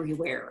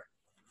everywhere.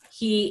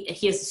 He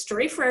has a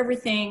story for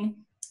everything.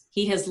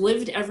 He has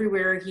lived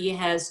everywhere. He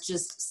has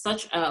just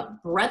such a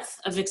breadth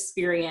of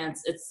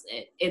experience.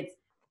 It's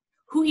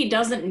who he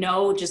doesn't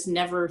know just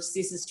never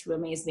ceases to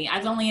amaze me.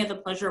 I've only had the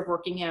pleasure of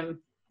working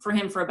for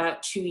him for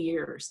about 2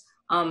 years.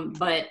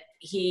 But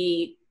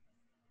he's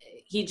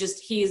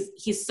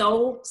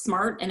so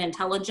smart and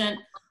intelligent.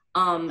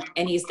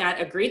 And he's got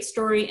a great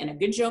story and a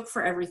good joke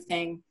for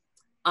everything.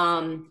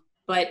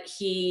 But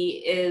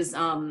he is,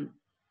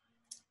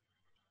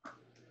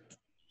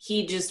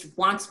 he just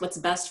wants what's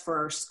best for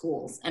our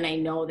schools. And I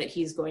know that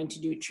he's going to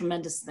do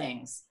tremendous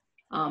things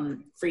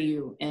for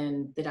you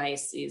in the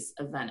Diocese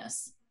of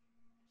Venice.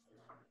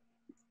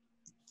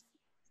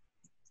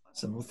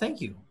 Awesome. Well, thank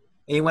you.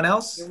 Anyone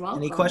else? You're welcome.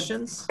 Any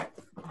questions?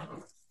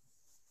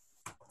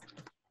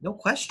 No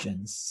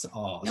questions.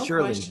 Oh, No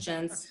surely.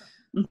 questions.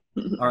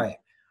 All right.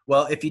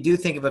 Well, if you do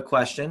think of a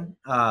question,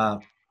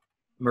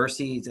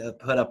 Mercy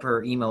put up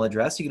her email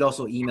address. You could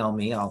also email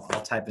me. I'll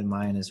type in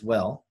mine as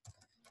well.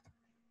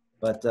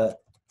 But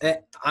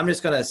I'm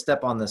just going to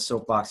step on the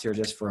soapbox here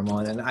just for a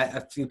moment. And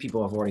a few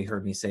people have already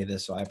heard me say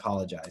this, so I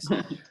apologize.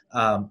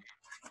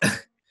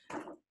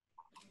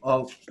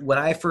 When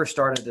I first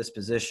started this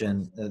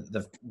position,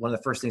 one of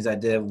the first things I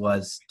did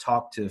was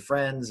talk to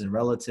friends and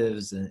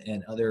relatives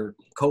and other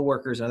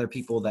coworkers and other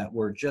people that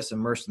were just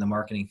immersed in the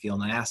marketing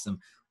field. And I asked them,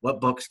 what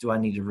books do I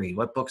need to read?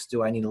 What books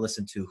do I need to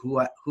listen to?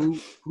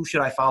 Who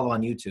should I follow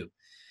on YouTube?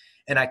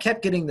 And I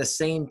kept getting the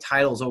same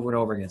titles over and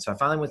over again. So I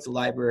finally went to the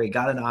library,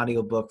 got an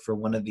audiobook for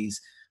one of these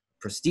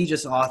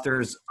prestigious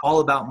authors, all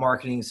about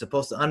marketing,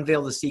 supposed to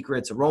unveil the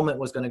secrets. Enrollment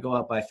was going to go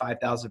up by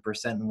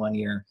 5,000% in 1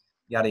 year,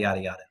 yada,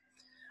 yada, yada.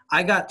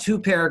 I got 2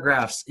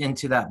 paragraphs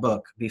into that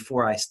book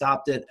before I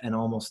stopped it and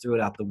almost threw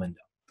it out the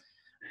window.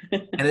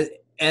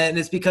 And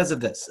it's because of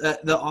this.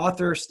 The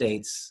author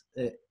states,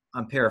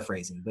 I'm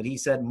paraphrasing, but he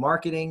said,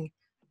 marketing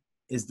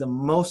is the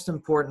most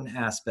important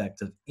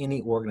aspect of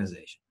any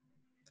organization.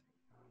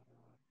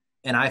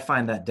 And I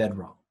find that dead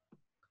wrong.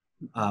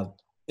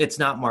 It's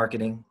not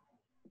marketing,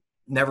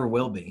 never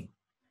will be.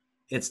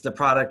 It's the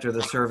product or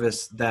the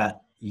service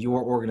that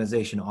your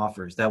organization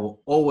offers that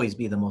will always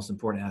be the most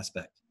important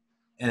aspect.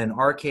 And in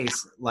our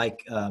case,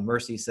 like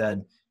Mercy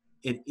said,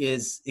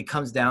 it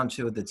comes down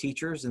to the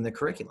teachers and the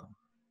curriculum.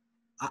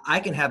 I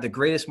can have the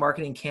greatest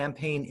marketing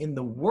campaign in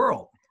the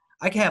world.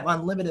 I can have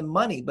unlimited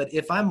money, but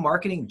if I'm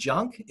marketing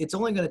junk, it's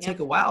only going to take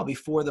a while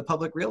before the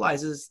public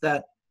realizes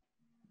that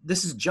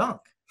this is junk.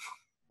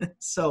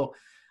 So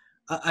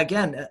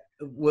again,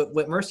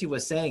 what Mercy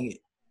was saying,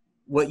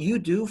 what you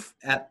do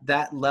at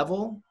that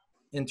level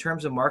in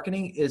terms of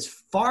marketing is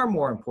far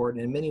more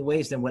important in many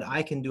ways than what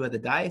I can do at the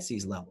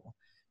diocese level.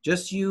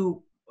 Just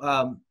you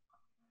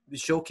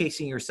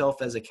showcasing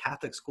yourself as a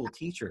Catholic school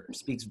teacher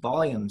speaks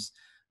volumes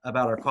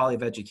about our quality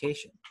of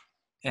education.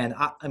 And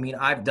I mean,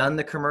 I've done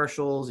the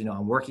commercials,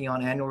 I'm working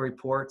on annual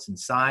reports and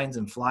signs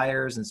and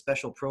flyers and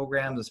special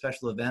programs and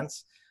special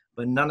events,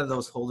 but none of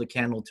those hold a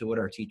candle to what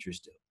our teachers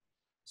do.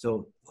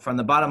 So from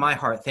the bottom of my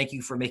heart, thank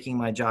you for making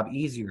my job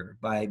easier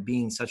by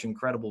being such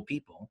incredible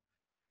people.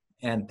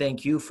 And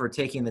thank you for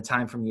taking the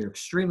time from your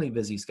extremely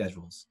busy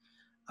schedules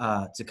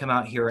to come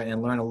out here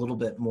and learn a little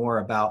bit more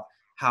about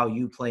how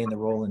you play in the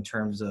role in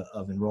terms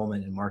of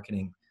enrollment and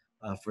marketing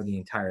for the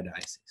entire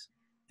diocese.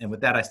 And with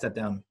that, I step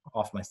down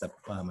off my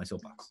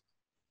soapbox.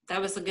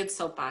 That was a good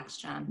soapbox,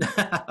 John.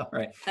 All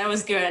right. That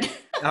was good.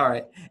 All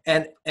right.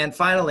 And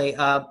finally,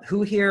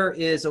 who here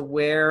is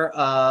aware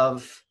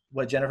of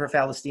what Jennifer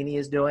Falastini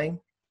is doing?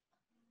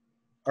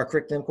 Our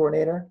curriculum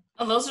coordinator?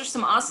 Oh, those are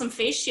some awesome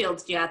face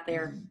shields you got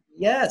there.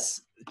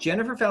 Yes.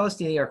 Jennifer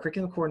Falastini, our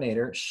curriculum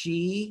coordinator,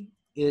 she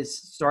is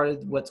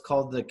started what's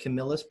called the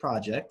Camillus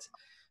Project.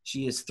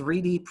 She is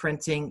 3D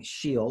printing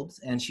shields,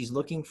 and she's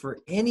looking for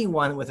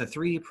anyone with a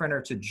 3D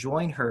printer to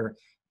join her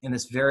in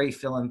this very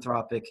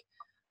philanthropic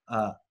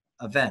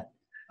event.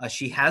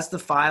 She has the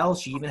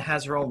files. She even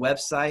has her own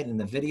website and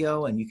the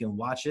video, and you can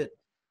watch it.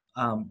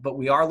 But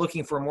we are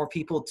looking for more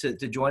people to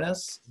join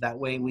us. That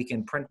way we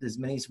can print as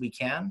many as we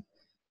can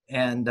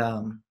and,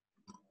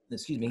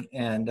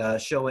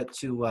 show it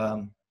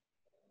to,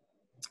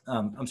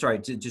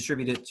 to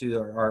distribute it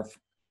to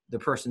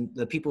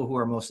the people who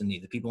are most in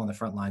need, the people on the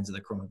front lines of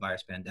the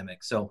coronavirus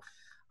pandemic. So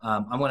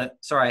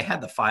sorry, I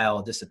had the file,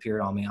 it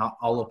disappeared on me.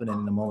 I'll open it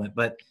in a moment.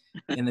 But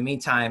in the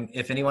meantime,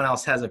 if anyone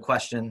else has a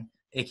question,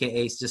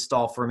 AKA just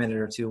stall for a minute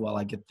or two while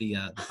I get the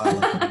file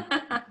open.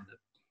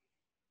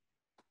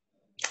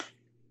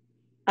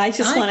 I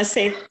just want to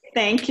say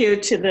thank you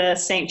to the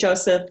St.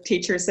 Joseph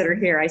teachers that are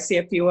here. I see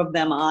a few of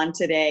them on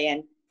today,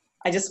 and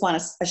I just want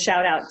a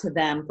shout out to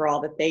them for all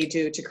that they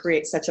do to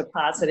create such a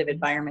positive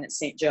environment at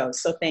St.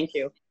 Joe's. So thank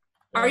you.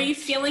 Are you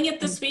feeling it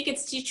this week?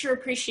 It's Teacher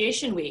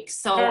Appreciation Week.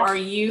 So are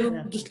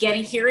you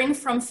hearing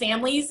from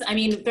families? I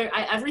mean,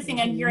 everything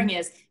I'm hearing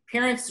is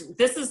parents,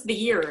 this is the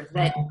year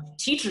that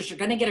teachers are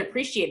going to get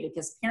appreciated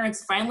because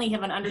parents finally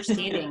have an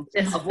understanding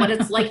of what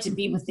it's like to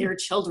be with their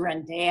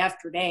children day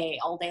after day,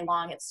 all day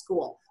long at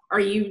school.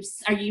 Are you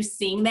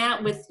seeing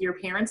that with your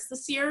parents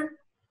this year?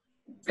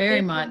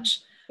 Very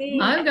much.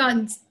 I've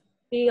gotten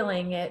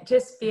feeling it,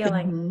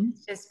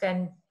 it's just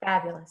been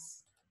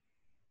fabulous.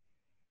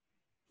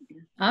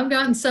 I've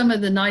gotten some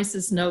of the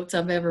nicest notes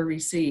I've ever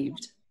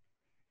received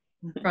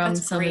from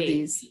some of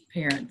these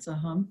parents.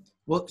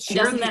 Well,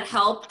 doesn't that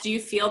help? Do you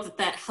feel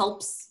that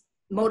helps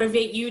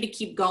motivate you to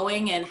keep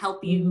going and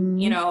help you,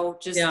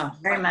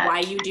 Very much. why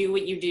you do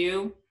what you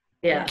do?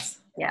 Yes.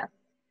 Yeah.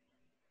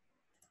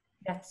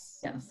 Yes.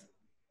 Yes.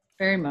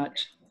 Very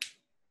much.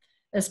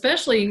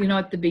 Especially,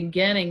 at the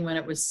beginning when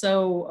it was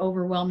so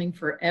overwhelming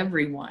for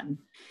everyone.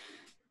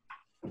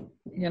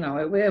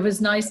 It was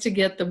nice to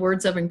get the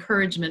words of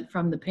encouragement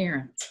from the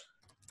parents.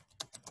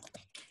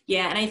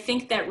 Yeah, and I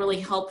think that really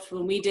helped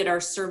when we did our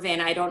survey,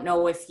 and I don't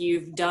know if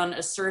you've done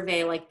a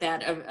survey like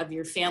that of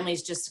your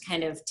families just to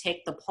kind of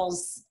take the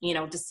pulse,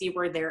 to see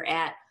where they're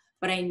at.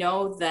 But I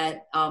know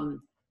that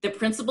the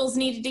principals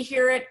needed to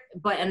hear it,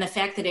 and the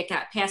fact that it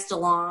got passed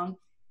along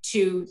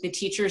to the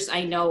teachers,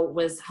 I know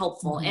was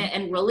helpful.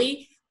 And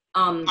really,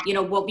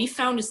 what we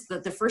found is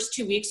that the first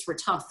 2 weeks were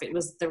tough.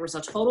 There was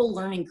a total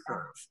learning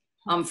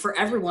curve for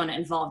everyone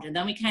involved. And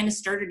then we kind of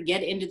started to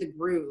get into the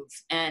groove,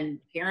 and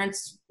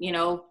parents,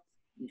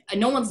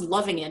 no one's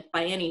loving it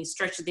by any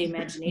stretch of the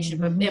imagination,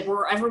 but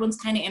everyone's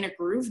kind of in a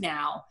groove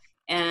now.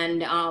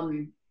 And,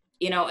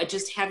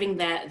 just having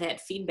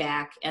that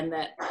feedback and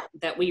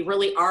that we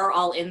really are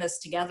all in this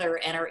together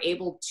and are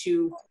able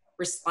to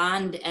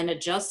respond and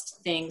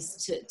adjust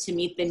things to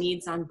meet the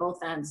needs on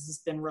both ends has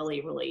been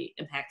really, really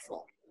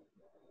impactful.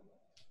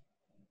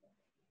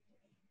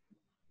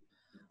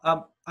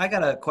 I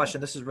got a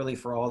question. This is really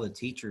for all the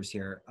teachers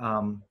here.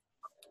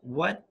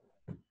 What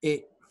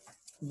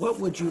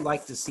would you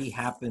like to see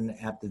happen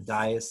at the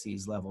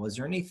diocese level? Is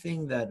there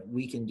anything that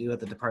we can do at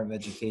the Department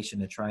of Education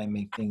to try and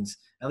make things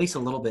at least a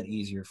little bit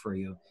easier for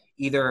you?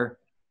 Either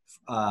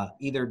I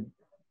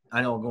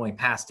know going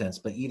past tense,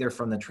 but either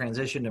from the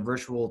transition to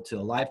virtual to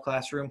a live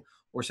classroom,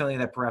 or something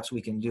that perhaps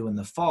we can do in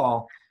the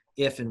fall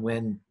if and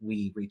when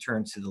we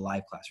return to the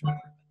live classroom.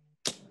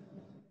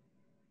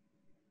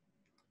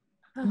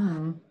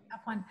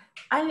 Tough one.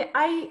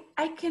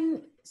 I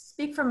can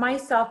speak for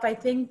myself. I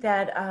think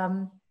that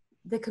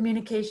the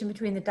communication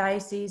between the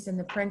diocese and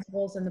the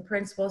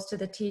principals to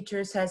the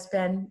teachers has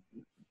been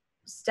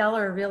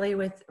stellar, really,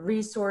 with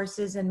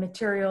resources and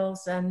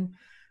materials and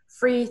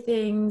free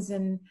things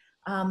and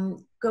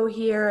go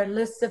here, a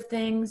list of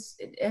things,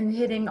 and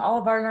hitting all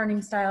of our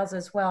learning styles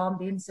as well and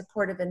being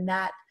supportive in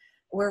that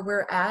where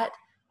we're at.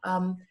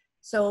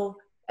 So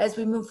as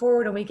we move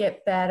forward and we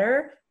get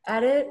better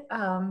at it,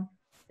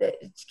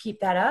 to keep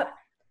that up.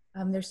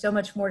 There's so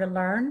much more to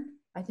learn.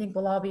 I think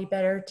we'll all be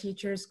better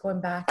teachers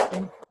going back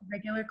in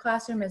regular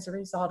classroom as a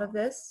result of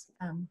this.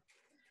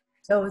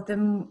 So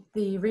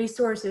the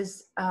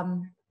resources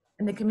and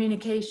the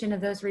communication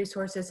of those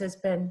resources has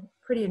been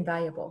pretty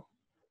invaluable.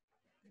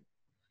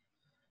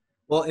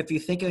 Well, if you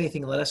think of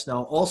anything, let us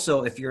know.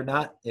 Also, if you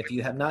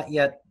have not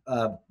yet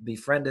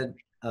befriended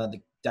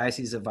the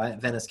Diocese of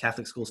Venice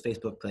Catholic Schools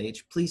Facebook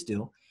page, please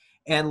do.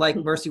 And like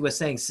Mercy was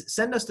saying,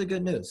 send us the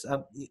good news.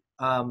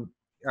 I'm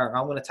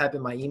going to type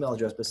in my email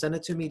address, but send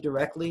it to me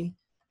directly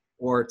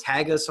or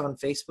tag us on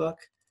Facebook.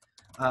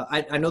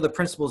 I know the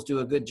principals do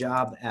a good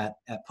job at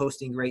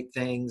posting great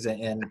things,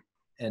 and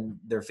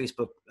their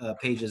Facebook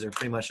pages are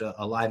pretty much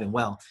alive and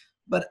well.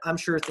 but I'm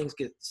sure things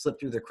get slipped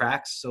through the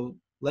cracks. So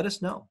let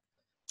us know.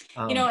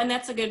 You know, and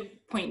that's a good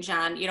point,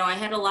 John. You know, I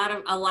had a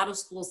lot of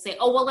schools say,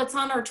 oh, well, it's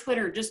on our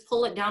Twitter. Just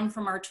pull it down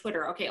from our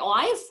Twitter. Okay. Oh,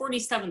 I have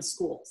 47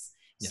 schools.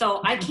 Yeah.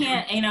 So I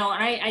can't, you know,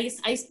 I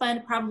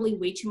spend probably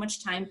way too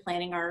much time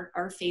planning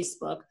our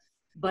Facebook,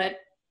 but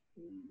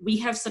we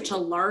have such a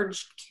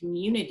large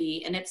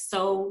community and it's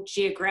so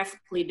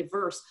geographically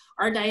diverse.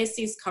 Our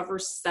diocese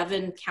covers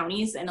 7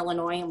 counties in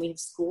Illinois and we have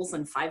schools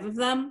in 5 of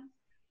them.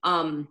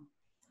 And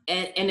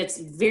it's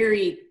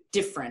very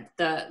different.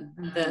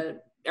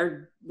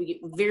 Are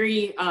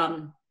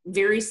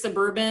very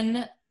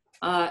suburban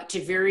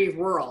to very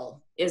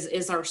rural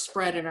is our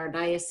spread in our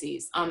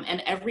diocese.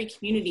 And every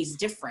community is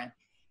different.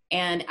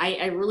 And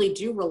I really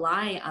do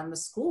rely on the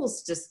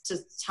schools just to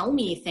tell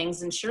me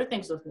things and share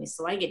things with me.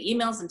 So I get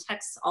emails and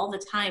texts all the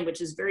time,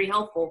 which is very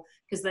helpful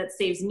because that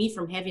saves me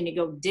from having to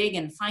go dig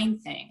and find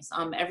things.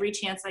 Every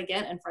chance I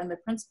get in front of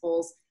the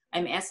principals,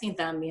 I'm asking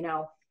them, you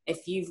know,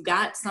 if you've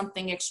got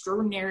something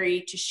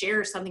extraordinary to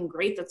share, something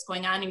great that's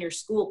going on in your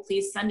school,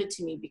 please send it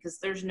to me because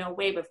there's no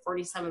way but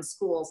 47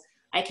 schools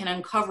I can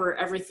uncover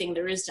everything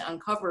there is to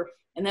uncover.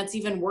 And that's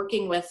even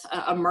working with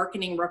a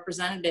marketing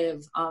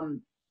representative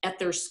at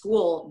their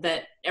school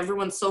that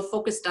everyone's so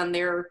focused on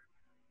their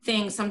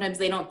thing. Sometimes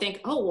they don't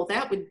think, oh, well,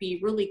 that would be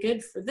really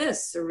good for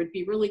this or would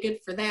be really good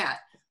for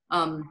that.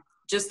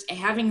 Just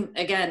having,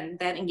 again,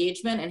 that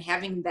engagement and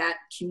having that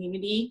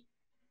community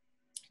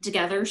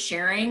together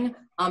sharing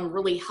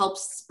really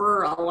helps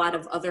spur a lot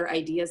of other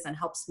ideas and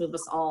helps move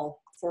us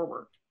all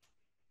forward.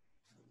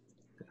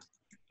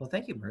 Well,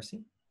 thank you,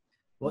 Mercy.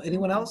 Well,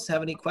 anyone else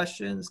have any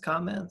questions,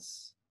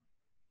 comments?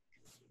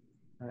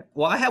 All right.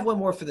 Well, I have one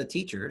more for the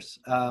teachers.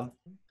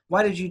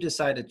 Why did you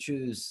decide to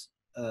choose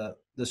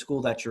the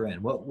school that you're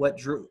in? What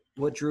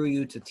drew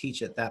you to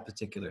teach at that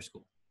particular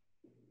school?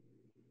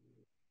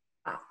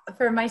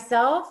 For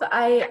myself,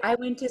 I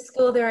went to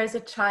school there as a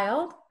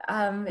child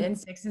in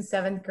 6th and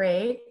 7th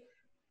grade.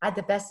 I had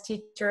the best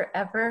teacher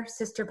ever,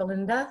 Sister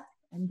Belinda,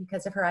 and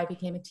because of her, I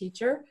became a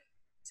teacher.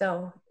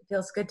 So it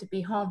feels good to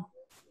be home.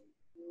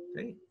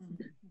 Great.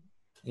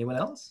 Anyone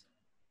else?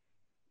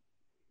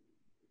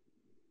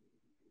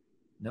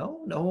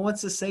 No? No one wants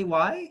to say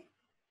why?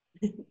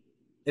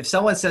 If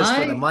someone says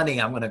for the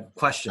money, I'm going to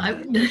question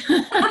it.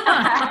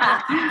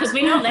 Because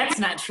we know that's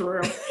not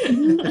true.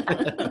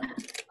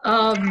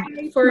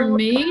 For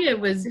me, it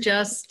was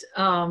just,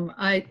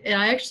 I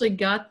actually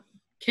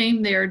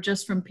came there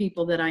just from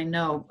people that I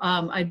know.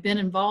 I'd been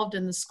involved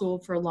in the school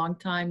for a long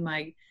time.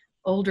 My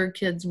older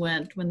kids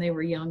went when they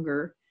were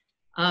younger.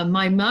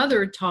 My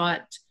mother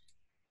taught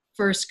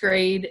 1st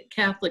grade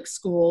Catholic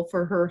school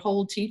for her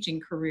whole teaching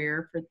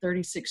career for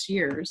 36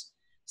 years.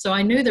 So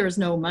I knew there was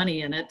no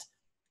money in it.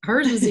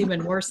 Hers was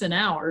even worse than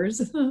ours.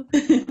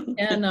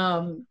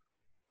 And,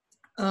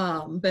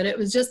 but it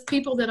was just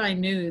people that I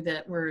knew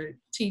that were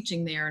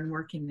teaching there and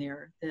working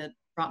there that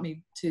brought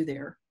me to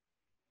there.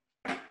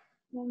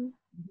 To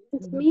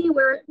me,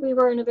 we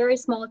were in a very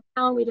small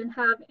town. We didn't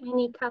have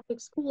any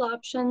Catholic school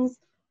options.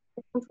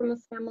 I come from a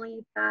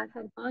family that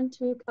had gone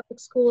to Catholic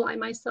school. I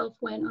myself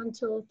went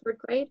until 3rd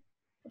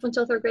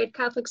grade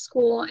Catholic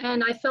school,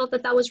 and I felt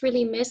that was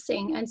really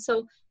missing. And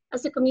so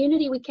as a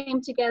community, we came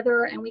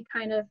together and we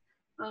kind of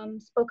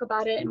spoke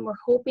about it and we're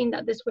hoping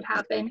that this would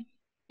happen.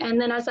 And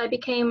then as I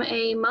became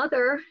a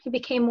mother, it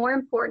became more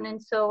important.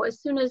 And so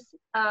as soon as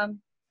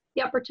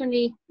the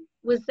opportunity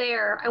was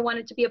there, I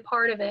wanted to be a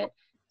part of it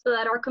so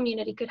that our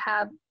community could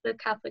have the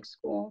Catholic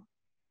school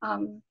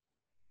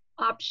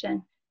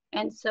option.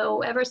 And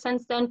so ever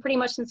since then, pretty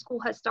much since school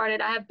has started,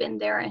 I have been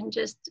there, and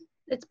just,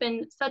 it's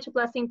been such a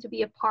blessing to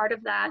be a part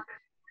of that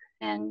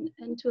and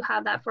to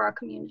have that for our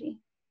community.